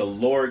 And let the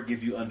Lord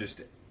give you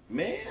understanding.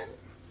 Man.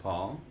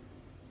 Paul.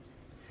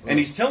 And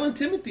he's telling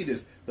Timothy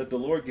this. Let the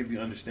Lord give you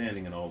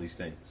understanding in all these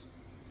things.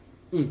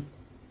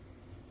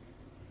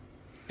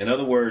 In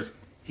other words,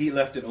 he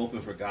left it open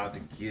for God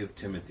to give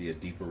Timothy a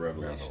deeper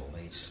revelation.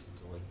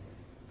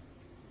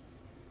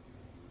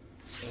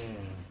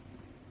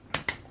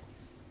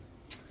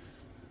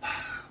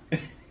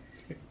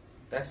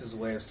 That's his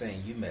way of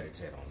saying you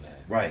meditate on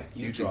that. Right.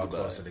 You draw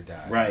closer to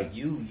God. Right.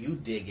 You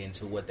dig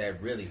into what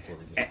that really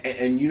fully means.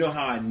 And you know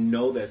how I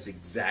know that's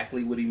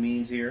exactly what he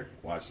means here?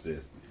 Watch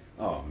this.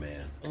 Oh,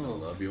 man. I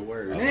love your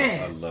word.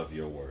 Man. I love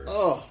your word.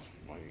 Oh,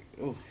 my.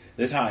 Ooh.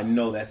 This is how I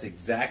know that's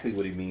exactly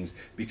what he means.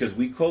 Because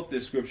we quote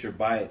this scripture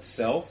by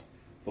itself,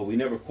 but we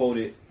never quote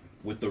it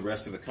with the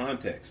rest of the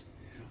context.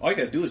 All you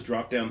got to do is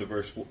drop down to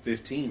verse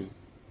 15.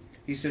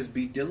 He says,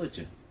 be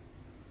diligent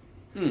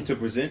to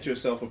present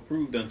yourself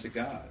approved unto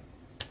God.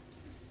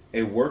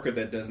 A worker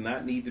that does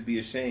not need to be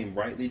ashamed,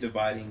 rightly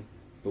dividing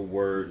the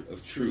word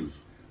of truth.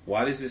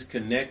 Why does this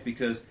connect?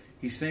 Because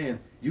he's saying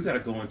you got to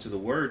go into the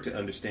word to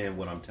understand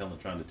what I'm trying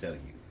to tell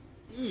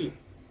you.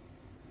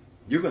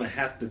 You're going to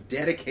have to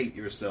dedicate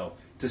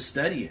yourself to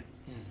studying.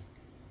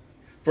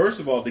 First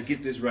of all, to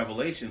get this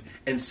revelation,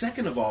 and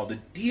second of all, to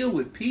deal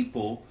with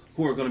people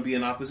who are going to be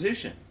in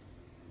opposition.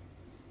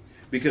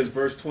 Because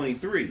verse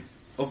 23,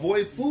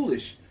 avoid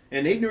foolish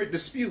and ignorant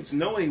disputes,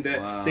 knowing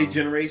that they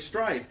generate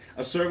strife.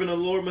 A servant of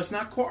the Lord must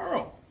not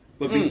quarrel,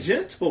 but be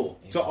gentle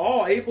to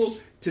all, able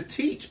to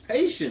teach,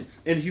 patient,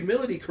 and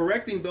humility,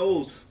 correcting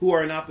those who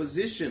are in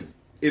opposition.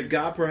 If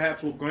God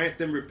perhaps will grant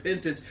them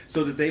repentance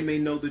so that they may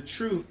know the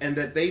truth and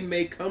that they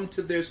may come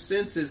to their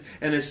senses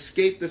and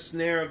escape the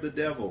snare of the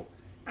devil,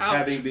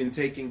 having been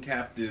taken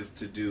captive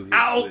to do his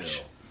will.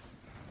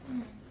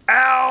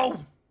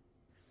 Ow!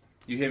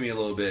 You hit me a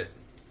little bit.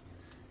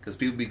 Because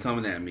people be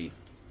coming at me.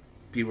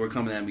 People were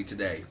coming at me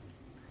today.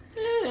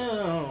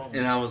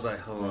 And I was like,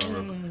 hold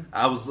on.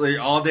 I was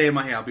all day in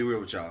my head. I'll be real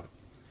with y'all.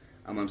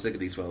 I'm sick of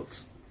these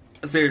folks.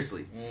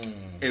 Seriously.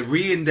 And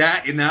reading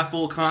that in that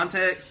full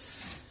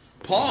context,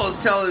 Paul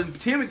is telling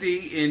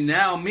Timothy and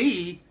now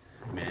me,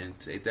 man,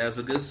 take that as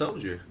a good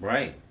soldier.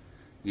 Right.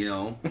 You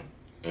know?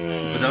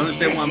 But to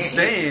understand what I'm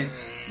saying,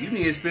 you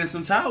need to spend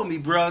some time with me,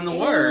 bro, in the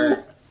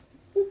Word.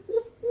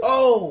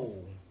 Oh!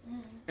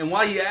 And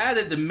while you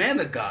added the man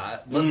of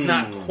God, let's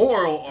not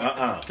quarrel.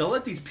 Or, don't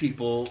let these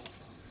people.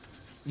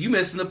 You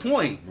missing the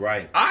point.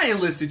 Right. I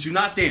enlisted you,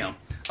 not them.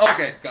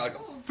 Okay.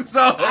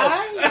 So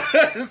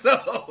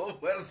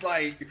it's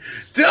like,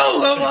 dude,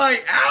 I'm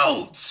like,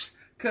 ouch.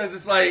 Because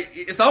it's like,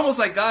 it's almost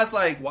like God's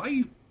like, why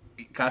you.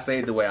 Can I say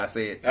it the way I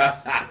say it?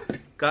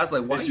 God's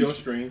like, why it's you. Your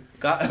stream.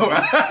 God,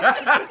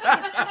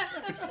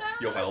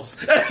 your house.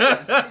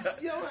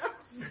 It's your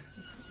house.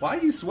 Why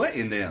are you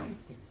sweating them?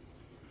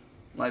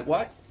 Like,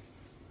 why?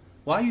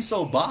 Why are you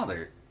so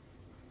bothered?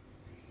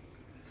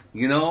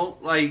 You know,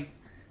 like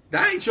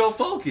that ain't your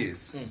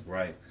focus,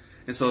 right?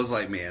 And so it's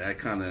like, man, that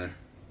kind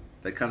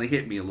of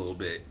hit me a little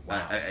bit.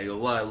 Wow. A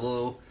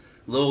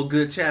little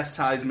good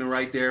chastisement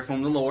right there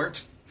from the Lord,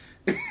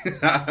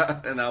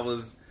 and I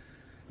was,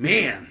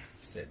 man.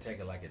 He said, take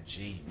it like a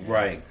G,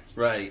 man.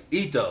 Right.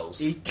 Eat those.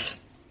 Eat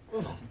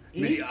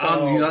You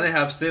know, I didn't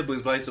have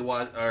siblings, but I used to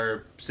watch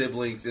our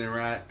siblings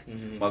interact.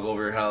 I'll go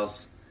over their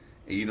house.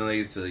 And, you know, they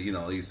used to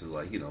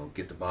like,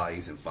 get the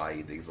bodies and fight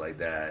and things like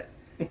that.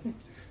 And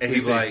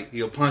he's like,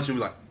 he'll punch him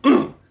like,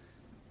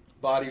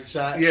 body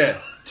shots. Yeah,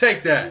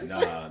 take that.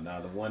 Nah.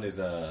 The one is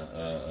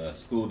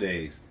School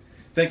Days.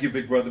 Thank you,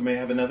 big brother. May I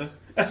have another?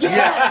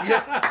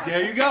 Yeah.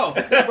 There you go.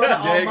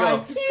 There you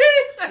go.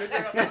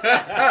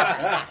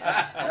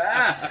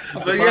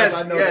 So yes,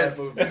 I know that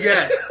movie.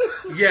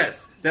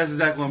 Yes. That's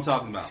exactly what I'm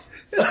talking about.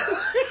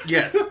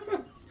 Yes.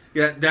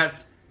 Yeah,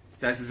 that's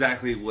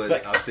exactly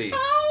what I'm saying.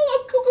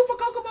 I'm cuckoo for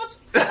Cocoa Puffs.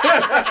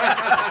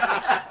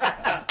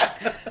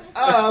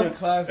 Oh, that's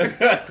classic.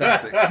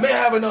 May I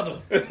have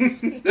another?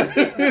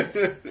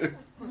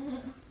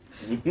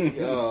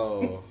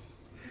 Yo.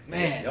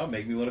 Man. Y'all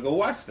make me want to go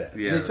watch that.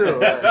 Yeah. Me too.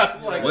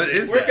 Right? Like, what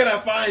is where that? can I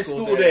find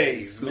School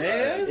Days,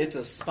 man? It's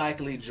a Spike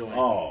Lee joint.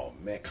 Oh,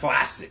 man.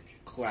 Classic,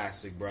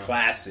 bro.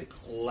 Classic.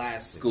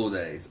 School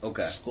Days.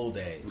 Okay. School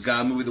Days. We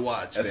got a movie to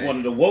watch. That's man. one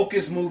of the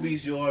wokest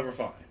movies you'll ever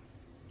find.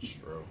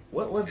 True.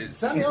 What was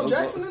Samuel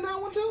Jackson in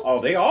that one too?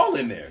 Oh, they all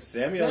in there.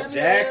 Samuel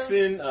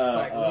Jackson,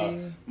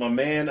 my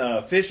man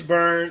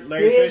Fishburne,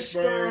 Larry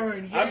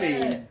Fishburne. Yeah. I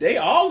mean, they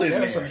all in there.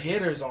 There were some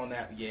hitters on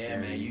that. Yeah,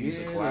 man, you use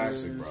a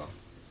classic, bro.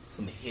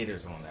 Some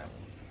hitters on that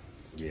one.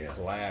 Yeah,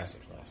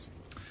 classic.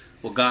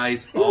 Well,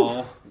 guys,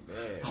 all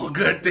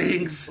good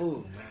things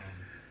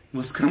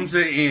must come to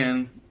an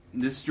end.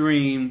 This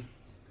stream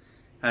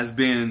has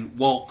been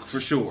woke for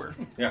sure.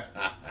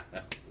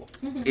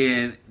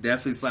 And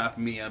definitely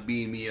slapping me up,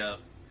 beating me up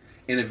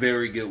in a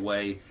very good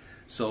way.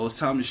 So it's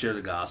time to share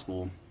the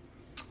gospel.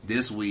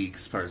 This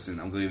week's person,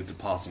 I'm going to give it to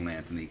Apostle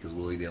Anthony because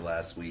Willie did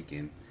last week.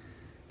 And,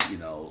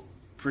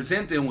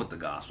 present them with the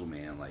gospel,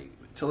 man. Like,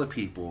 tell the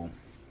people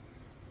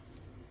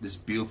this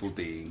beautiful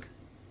thing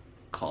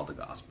called the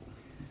gospel.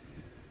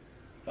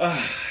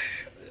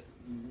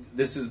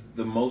 This is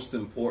the most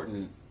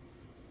important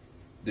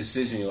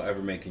decision you'll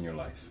ever make in your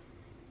life.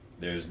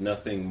 There's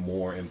nothing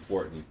more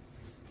important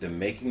than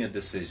making a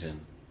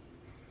decision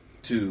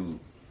to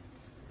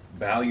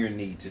bow your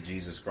knee to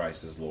Jesus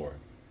Christ as Lord,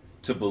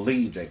 to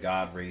believe that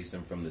God raised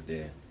him from the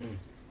dead,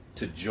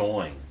 to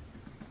join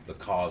the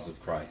cause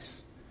of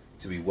Christ,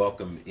 to be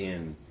welcomed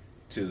in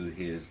to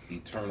his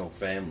eternal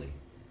family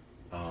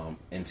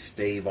and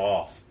stave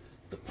off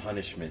the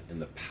punishment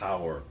and the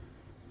power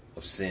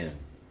of sin.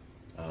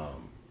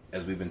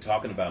 As we've been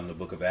talking about in the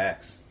book of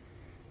Acts,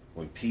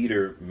 when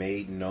Peter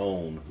made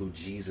known who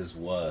Jesus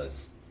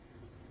was,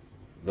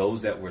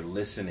 those that were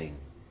listening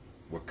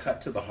were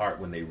cut to the heart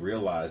when they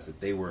realized that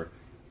they were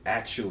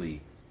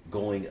actually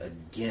going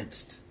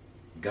against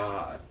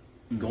God,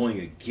 going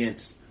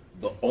against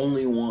the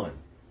only one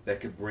that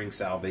could bring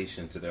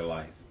salvation to their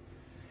life.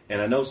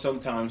 And I know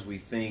sometimes we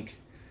think,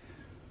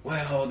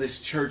 well,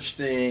 this church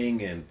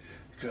thing and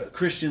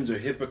Christians are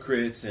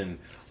hypocrites and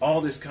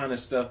all this kind of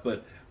stuff.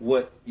 But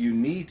what you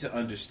need to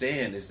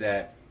understand is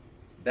that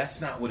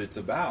that's not what it's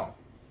about.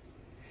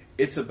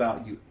 It's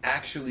about you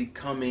actually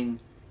coming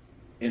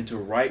into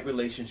right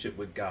relationship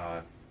with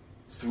God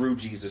through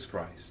Jesus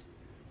Christ.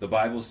 The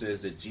Bible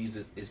says that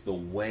Jesus is the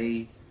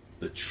way,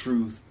 the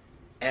truth,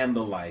 and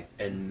the life,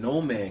 and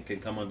no man can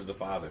come unto the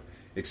Father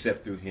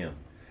except through him.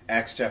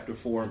 Acts chapter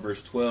 4 and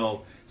verse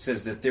 12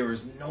 says that there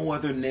is no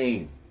other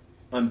name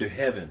under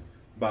heaven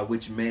by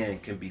which man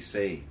can be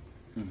saved.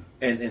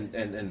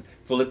 And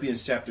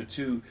Philippians chapter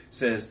 2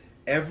 says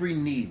every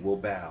knee will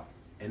bow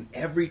and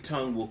every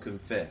tongue will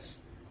confess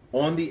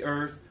on the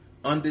earth,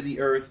 under the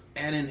earth,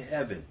 and in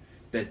heaven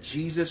that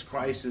Jesus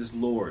Christ is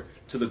Lord,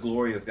 to the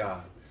glory of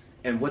God.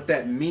 And what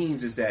that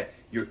means is that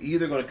you're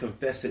either going to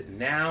confess it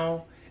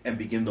now and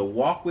begin to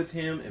walk with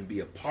him and be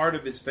a part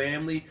of his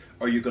family,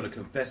 or you're going to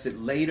confess it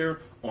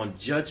later on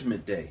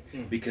Judgment Day.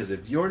 Because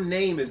if your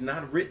name is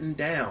not written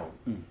down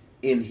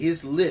in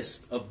his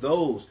list of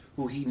those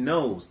who he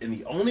knows, and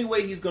the only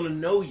way he's going to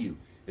know you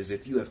is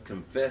if you have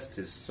confessed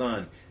his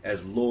son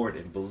as Lord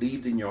and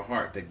believed in your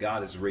heart that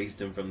God has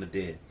raised him from the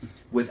dead.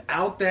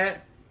 Without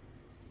that,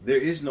 there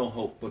is no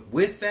hope. But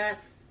with that,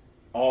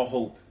 all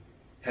hope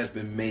has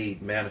been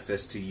made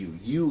manifest to you.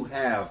 You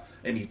have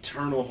an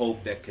eternal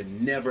hope that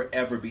can never,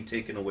 ever be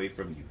taken away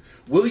from you.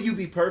 Will you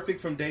be perfect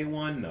from day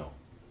one? No.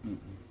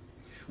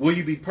 Will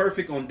you be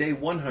perfect on day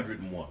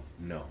 101?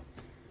 No.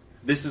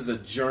 This is a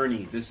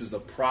journey. This is a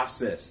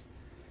process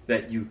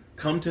that you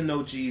come to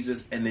know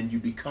Jesus, and then you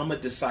become a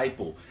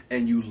disciple,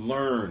 and you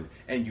learn,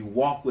 and you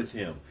walk with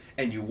him,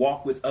 and you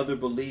walk with other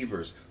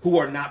believers who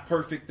are not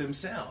perfect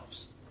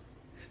themselves.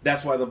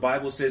 That's why the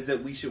Bible says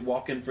that we should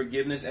walk in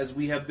forgiveness as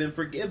we have been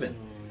forgiven.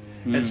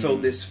 And so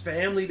this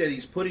family that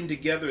he's putting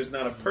together is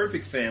not a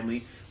perfect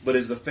family, but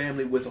is a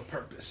family with a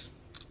purpose.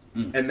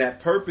 And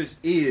that purpose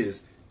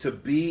is to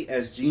be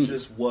as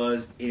Jesus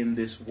was in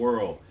this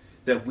world.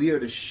 That we are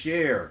to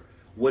share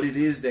what it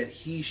is that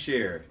he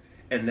shared,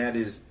 and that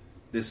is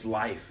this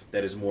life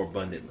that is more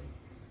abundantly.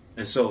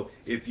 And so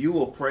if you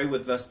will pray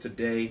with us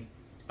today,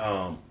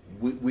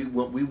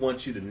 we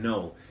want you to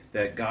know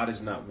that God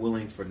is not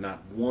willing for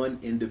not one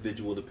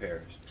individual to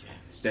perish.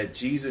 Yes. That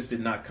Jesus did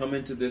not come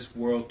into this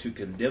world to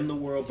condemn the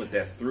world, but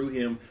that through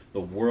him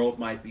the world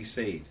might be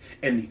saved.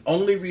 And the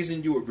only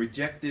reason you would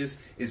reject this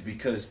is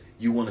because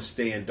you want to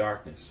stay in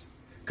darkness.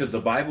 Because the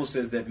Bible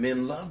says that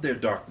men love their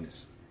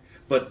darkness.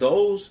 But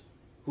those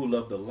who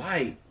love the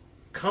light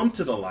come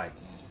to the light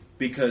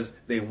because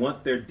they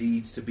want their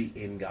deeds to be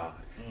in God.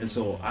 And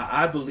so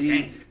I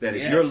believe that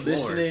if you're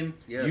listening,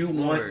 you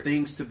want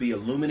things to be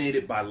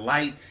illuminated by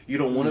light. You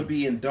don't want to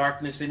be in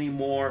darkness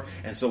anymore.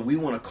 And so we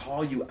want to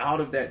call you out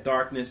of that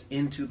darkness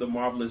into the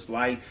marvelous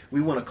light.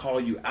 We want to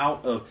call you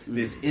out of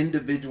this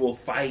individual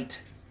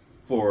fight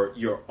for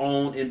your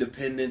own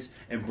independence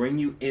and bring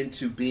you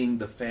into being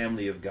the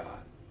family of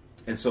God.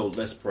 And so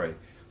let's pray.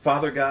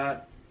 Father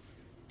God,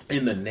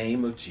 in the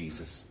name of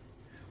Jesus,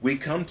 we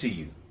come to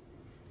you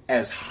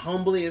as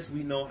humbly as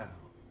we know how,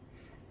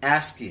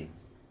 asking,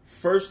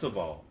 first of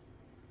all,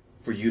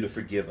 for you to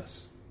forgive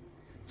us.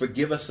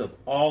 Forgive us of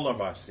all of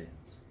our sins.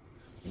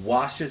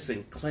 Wash us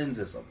and cleanse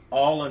us of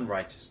all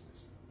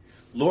unrighteousness.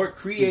 Lord,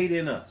 create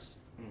in us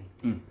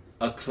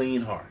a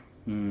clean heart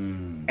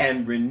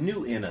and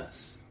renew in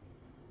us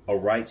a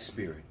right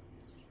spirit.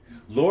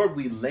 Lord,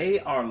 we lay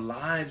our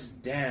lives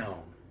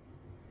down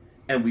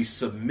and we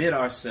submit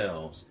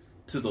ourselves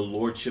to the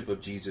Lordship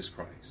of Jesus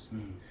Christ.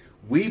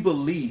 We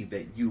believe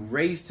that you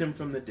raised him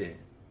from the dead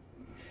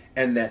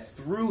and that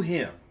through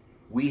him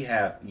we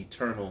have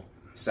eternal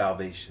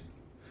salvation.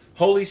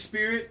 Holy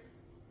Spirit,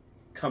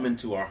 come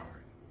into our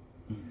heart.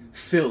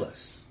 Fill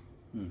us.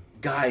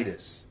 Guide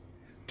us.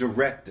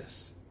 Direct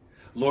us.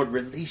 Lord,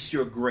 release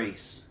your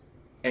grace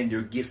and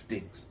your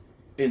giftings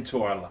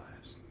into our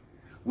lives.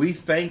 We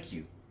thank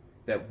you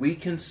that we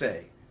can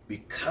say,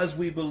 because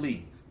we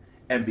believe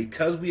and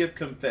because we have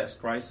confessed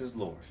Christ as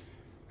Lord,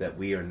 that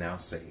we are now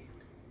saved.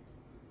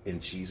 In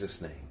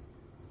Jesus' name,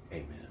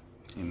 amen.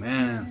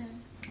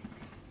 Amen.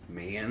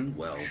 Man,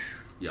 well,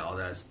 y'all,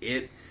 that's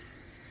it.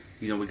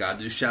 You know, we got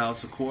to do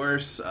shout-outs, of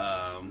course.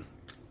 I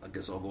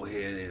guess I'll go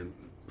ahead and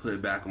put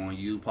it back on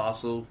you,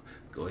 Apostle.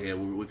 Go ahead.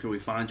 Where can we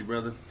find you,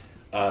 brother?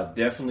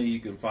 Definitely, you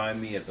can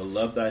find me at the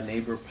Love Thy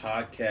Neighbor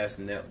Podcast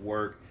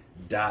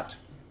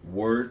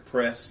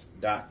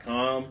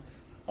Network.wordpress.com.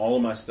 All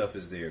of my stuff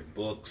is there.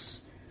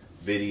 Books,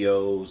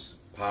 videos,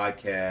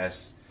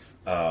 podcasts.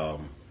 I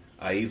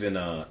even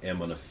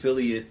am an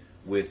affiliate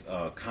with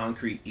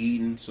Concrete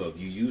Eden. So if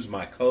you use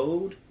my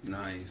code,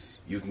 nice,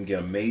 you can get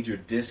a major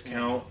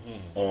discount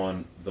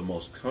on the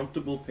most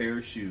comfortable pair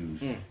of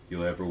shoes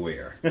you'll ever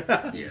wear.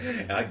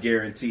 Yeah. I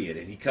guarantee it.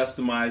 And he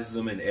customizes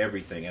them and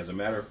everything. As a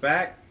matter of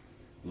fact,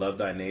 Love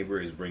Thy Neighbor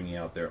is bringing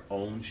out their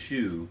own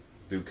shoe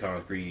through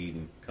Concrete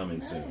Eden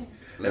coming soon.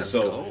 And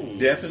so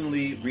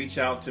definitely reach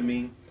out to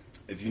me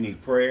if you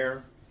need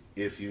prayer,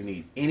 if you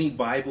need any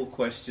Bible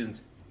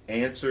questions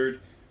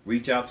answered.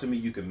 Reach out to me.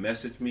 You can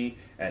message me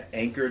at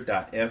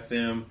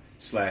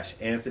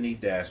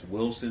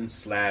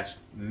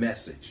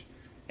anchor.fm/Anthony-Wilson/message.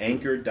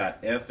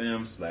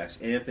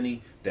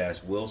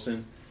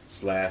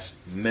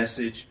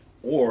 Anchor.fm/Anthony-Wilson/message.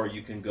 Or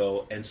you can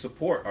go and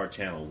support our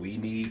channel. We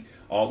need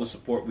all the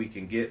support we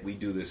can get. We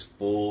do this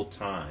full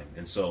time.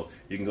 And so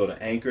you can go to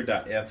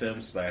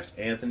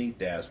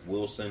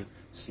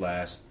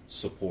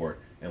anchor.fm/Anthony-Wilson/support.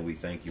 And we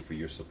thank you for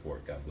your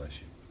support. God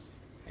bless you.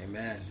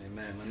 Amen.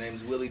 Amen. My name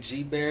is Willie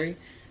G-Berry.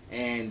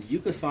 And you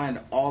can find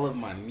all of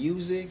my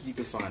music. You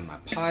can find my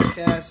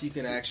podcast. You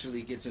can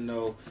actually get to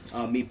know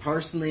me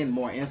personally and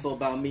more info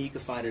about me. You can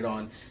find it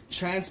on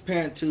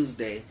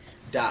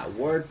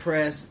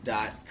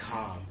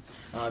transparenttuesday.wordpress.com.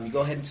 You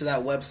go ahead into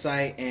that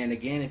website, and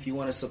again, if you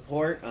want to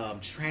support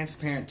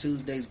Transparent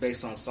Tuesdays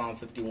based on Psalm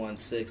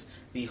 51:6,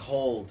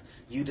 behold,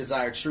 you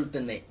desire truth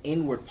in the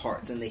inward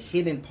parts, in the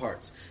hidden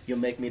parts. You'll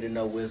make me to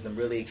know wisdom.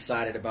 Really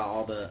excited about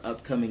all the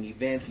upcoming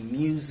events,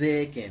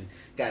 music, and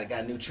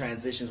got new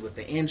transitions with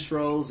the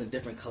intros and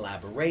different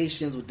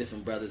collaborations with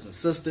different brothers and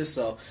sisters.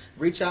 So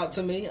reach out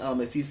to me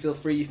if you feel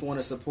free. If you want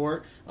to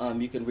support,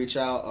 you can reach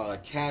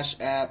out Cash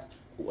App.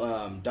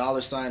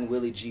 $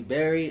 Willie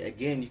G-Berry.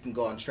 Again, you can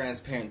go on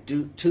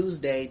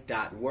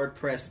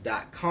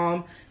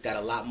transparenttuesday.wordpress.com. Got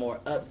a lot more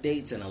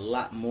updates and a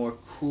lot more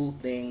cool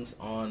things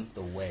on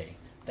the way.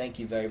 Thank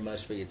you very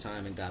much for your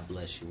time, and God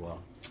bless you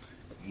all.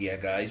 Yeah,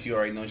 guys, you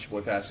already know it's your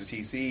boy Pastor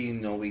TC. You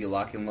know we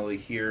lock and load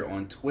here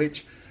on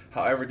Twitch.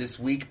 However, this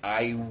week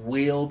I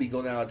will be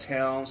going out of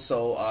town,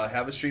 so I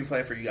have a stream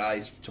planned for you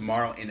guys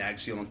tomorrow and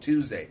actually on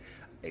Tuesday.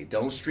 They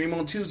don't stream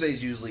on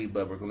Tuesdays usually,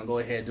 but we're going to go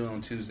ahead and do it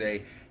on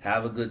Tuesday.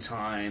 Have a good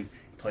time.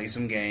 Play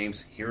some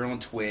games here on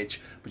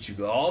Twitch. But you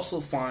can also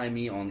find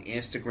me on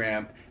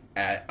Instagram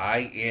at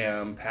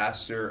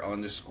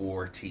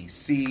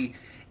IamPastor_TC.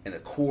 And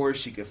of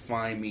course, you can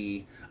find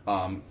me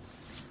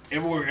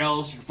everywhere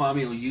else. You can find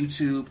me on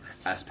YouTube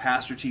as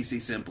Pastor TC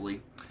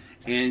simply.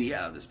 And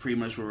yeah, that's pretty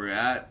much where we're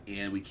at.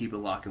 And we keep it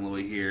lock and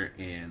load here.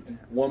 And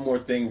one more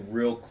thing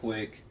real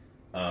quick.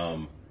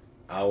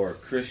 Our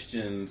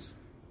Christians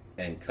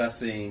and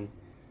Cussing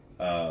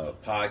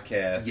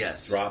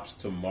podcast drops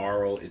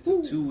tomorrow. It's a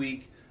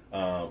 2-week.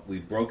 We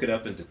broke it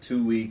up into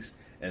 2 weeks.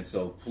 And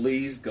so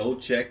please go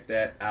check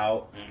that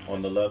out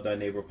on the Love Thy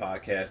Neighbor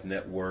Podcast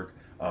Network.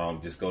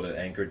 Just go to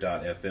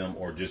anchor.fm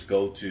or just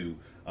go to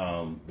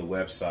the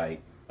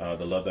website,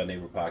 the Love Thy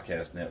Neighbor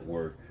Podcast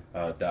Network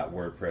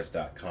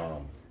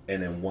 .wordpress.com.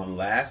 And then one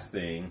last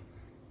thing,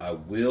 I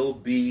will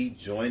be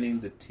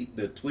joining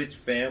the Twitch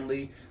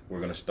family.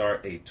 We're going to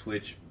start a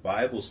Twitch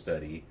Bible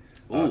study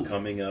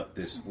coming up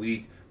this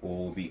week, where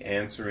we'll be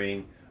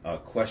answering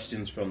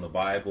questions from the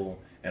Bible,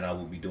 and I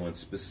will be doing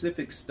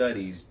specific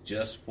studies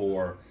just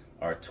for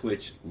our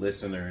Twitch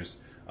listeners.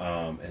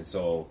 And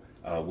so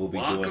we'll be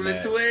doing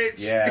that.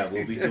 Twitch. Yeah,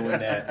 we'll be doing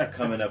that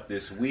coming up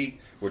this week.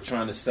 We're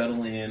trying to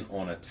settle in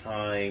on a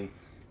time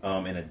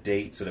and a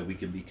date so that we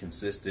can be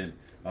consistent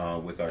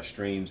with our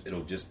streams.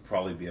 It'll just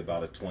probably be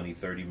about a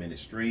 20-30 minute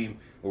stream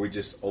where we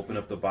just open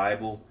up the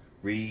Bible,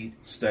 read,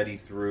 study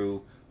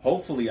through.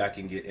 Hopefully I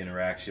can get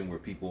interaction where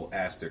people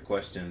ask their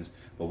questions,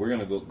 but we're going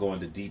to go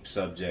into deep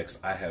subjects.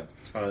 I have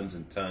tons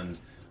and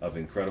tons of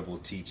incredible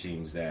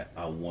teachings that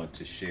I want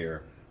to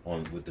share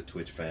with the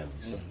Twitch family.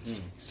 So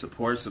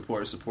support,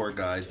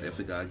 guys.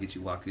 Definitely got to get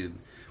you locked in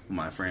with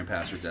my friend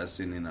Pastor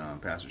Dustin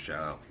and Pastor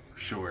Shout Out.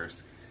 Sure.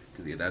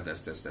 Because yeah,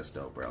 that's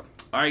dope, bro.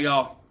 All right,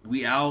 y'all.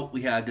 We out.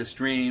 We had a good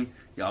stream.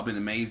 Y'all been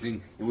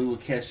amazing. And we will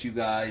catch you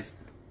guys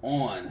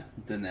on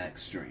the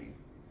next stream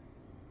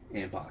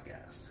and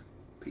podcast.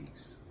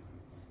 Peace.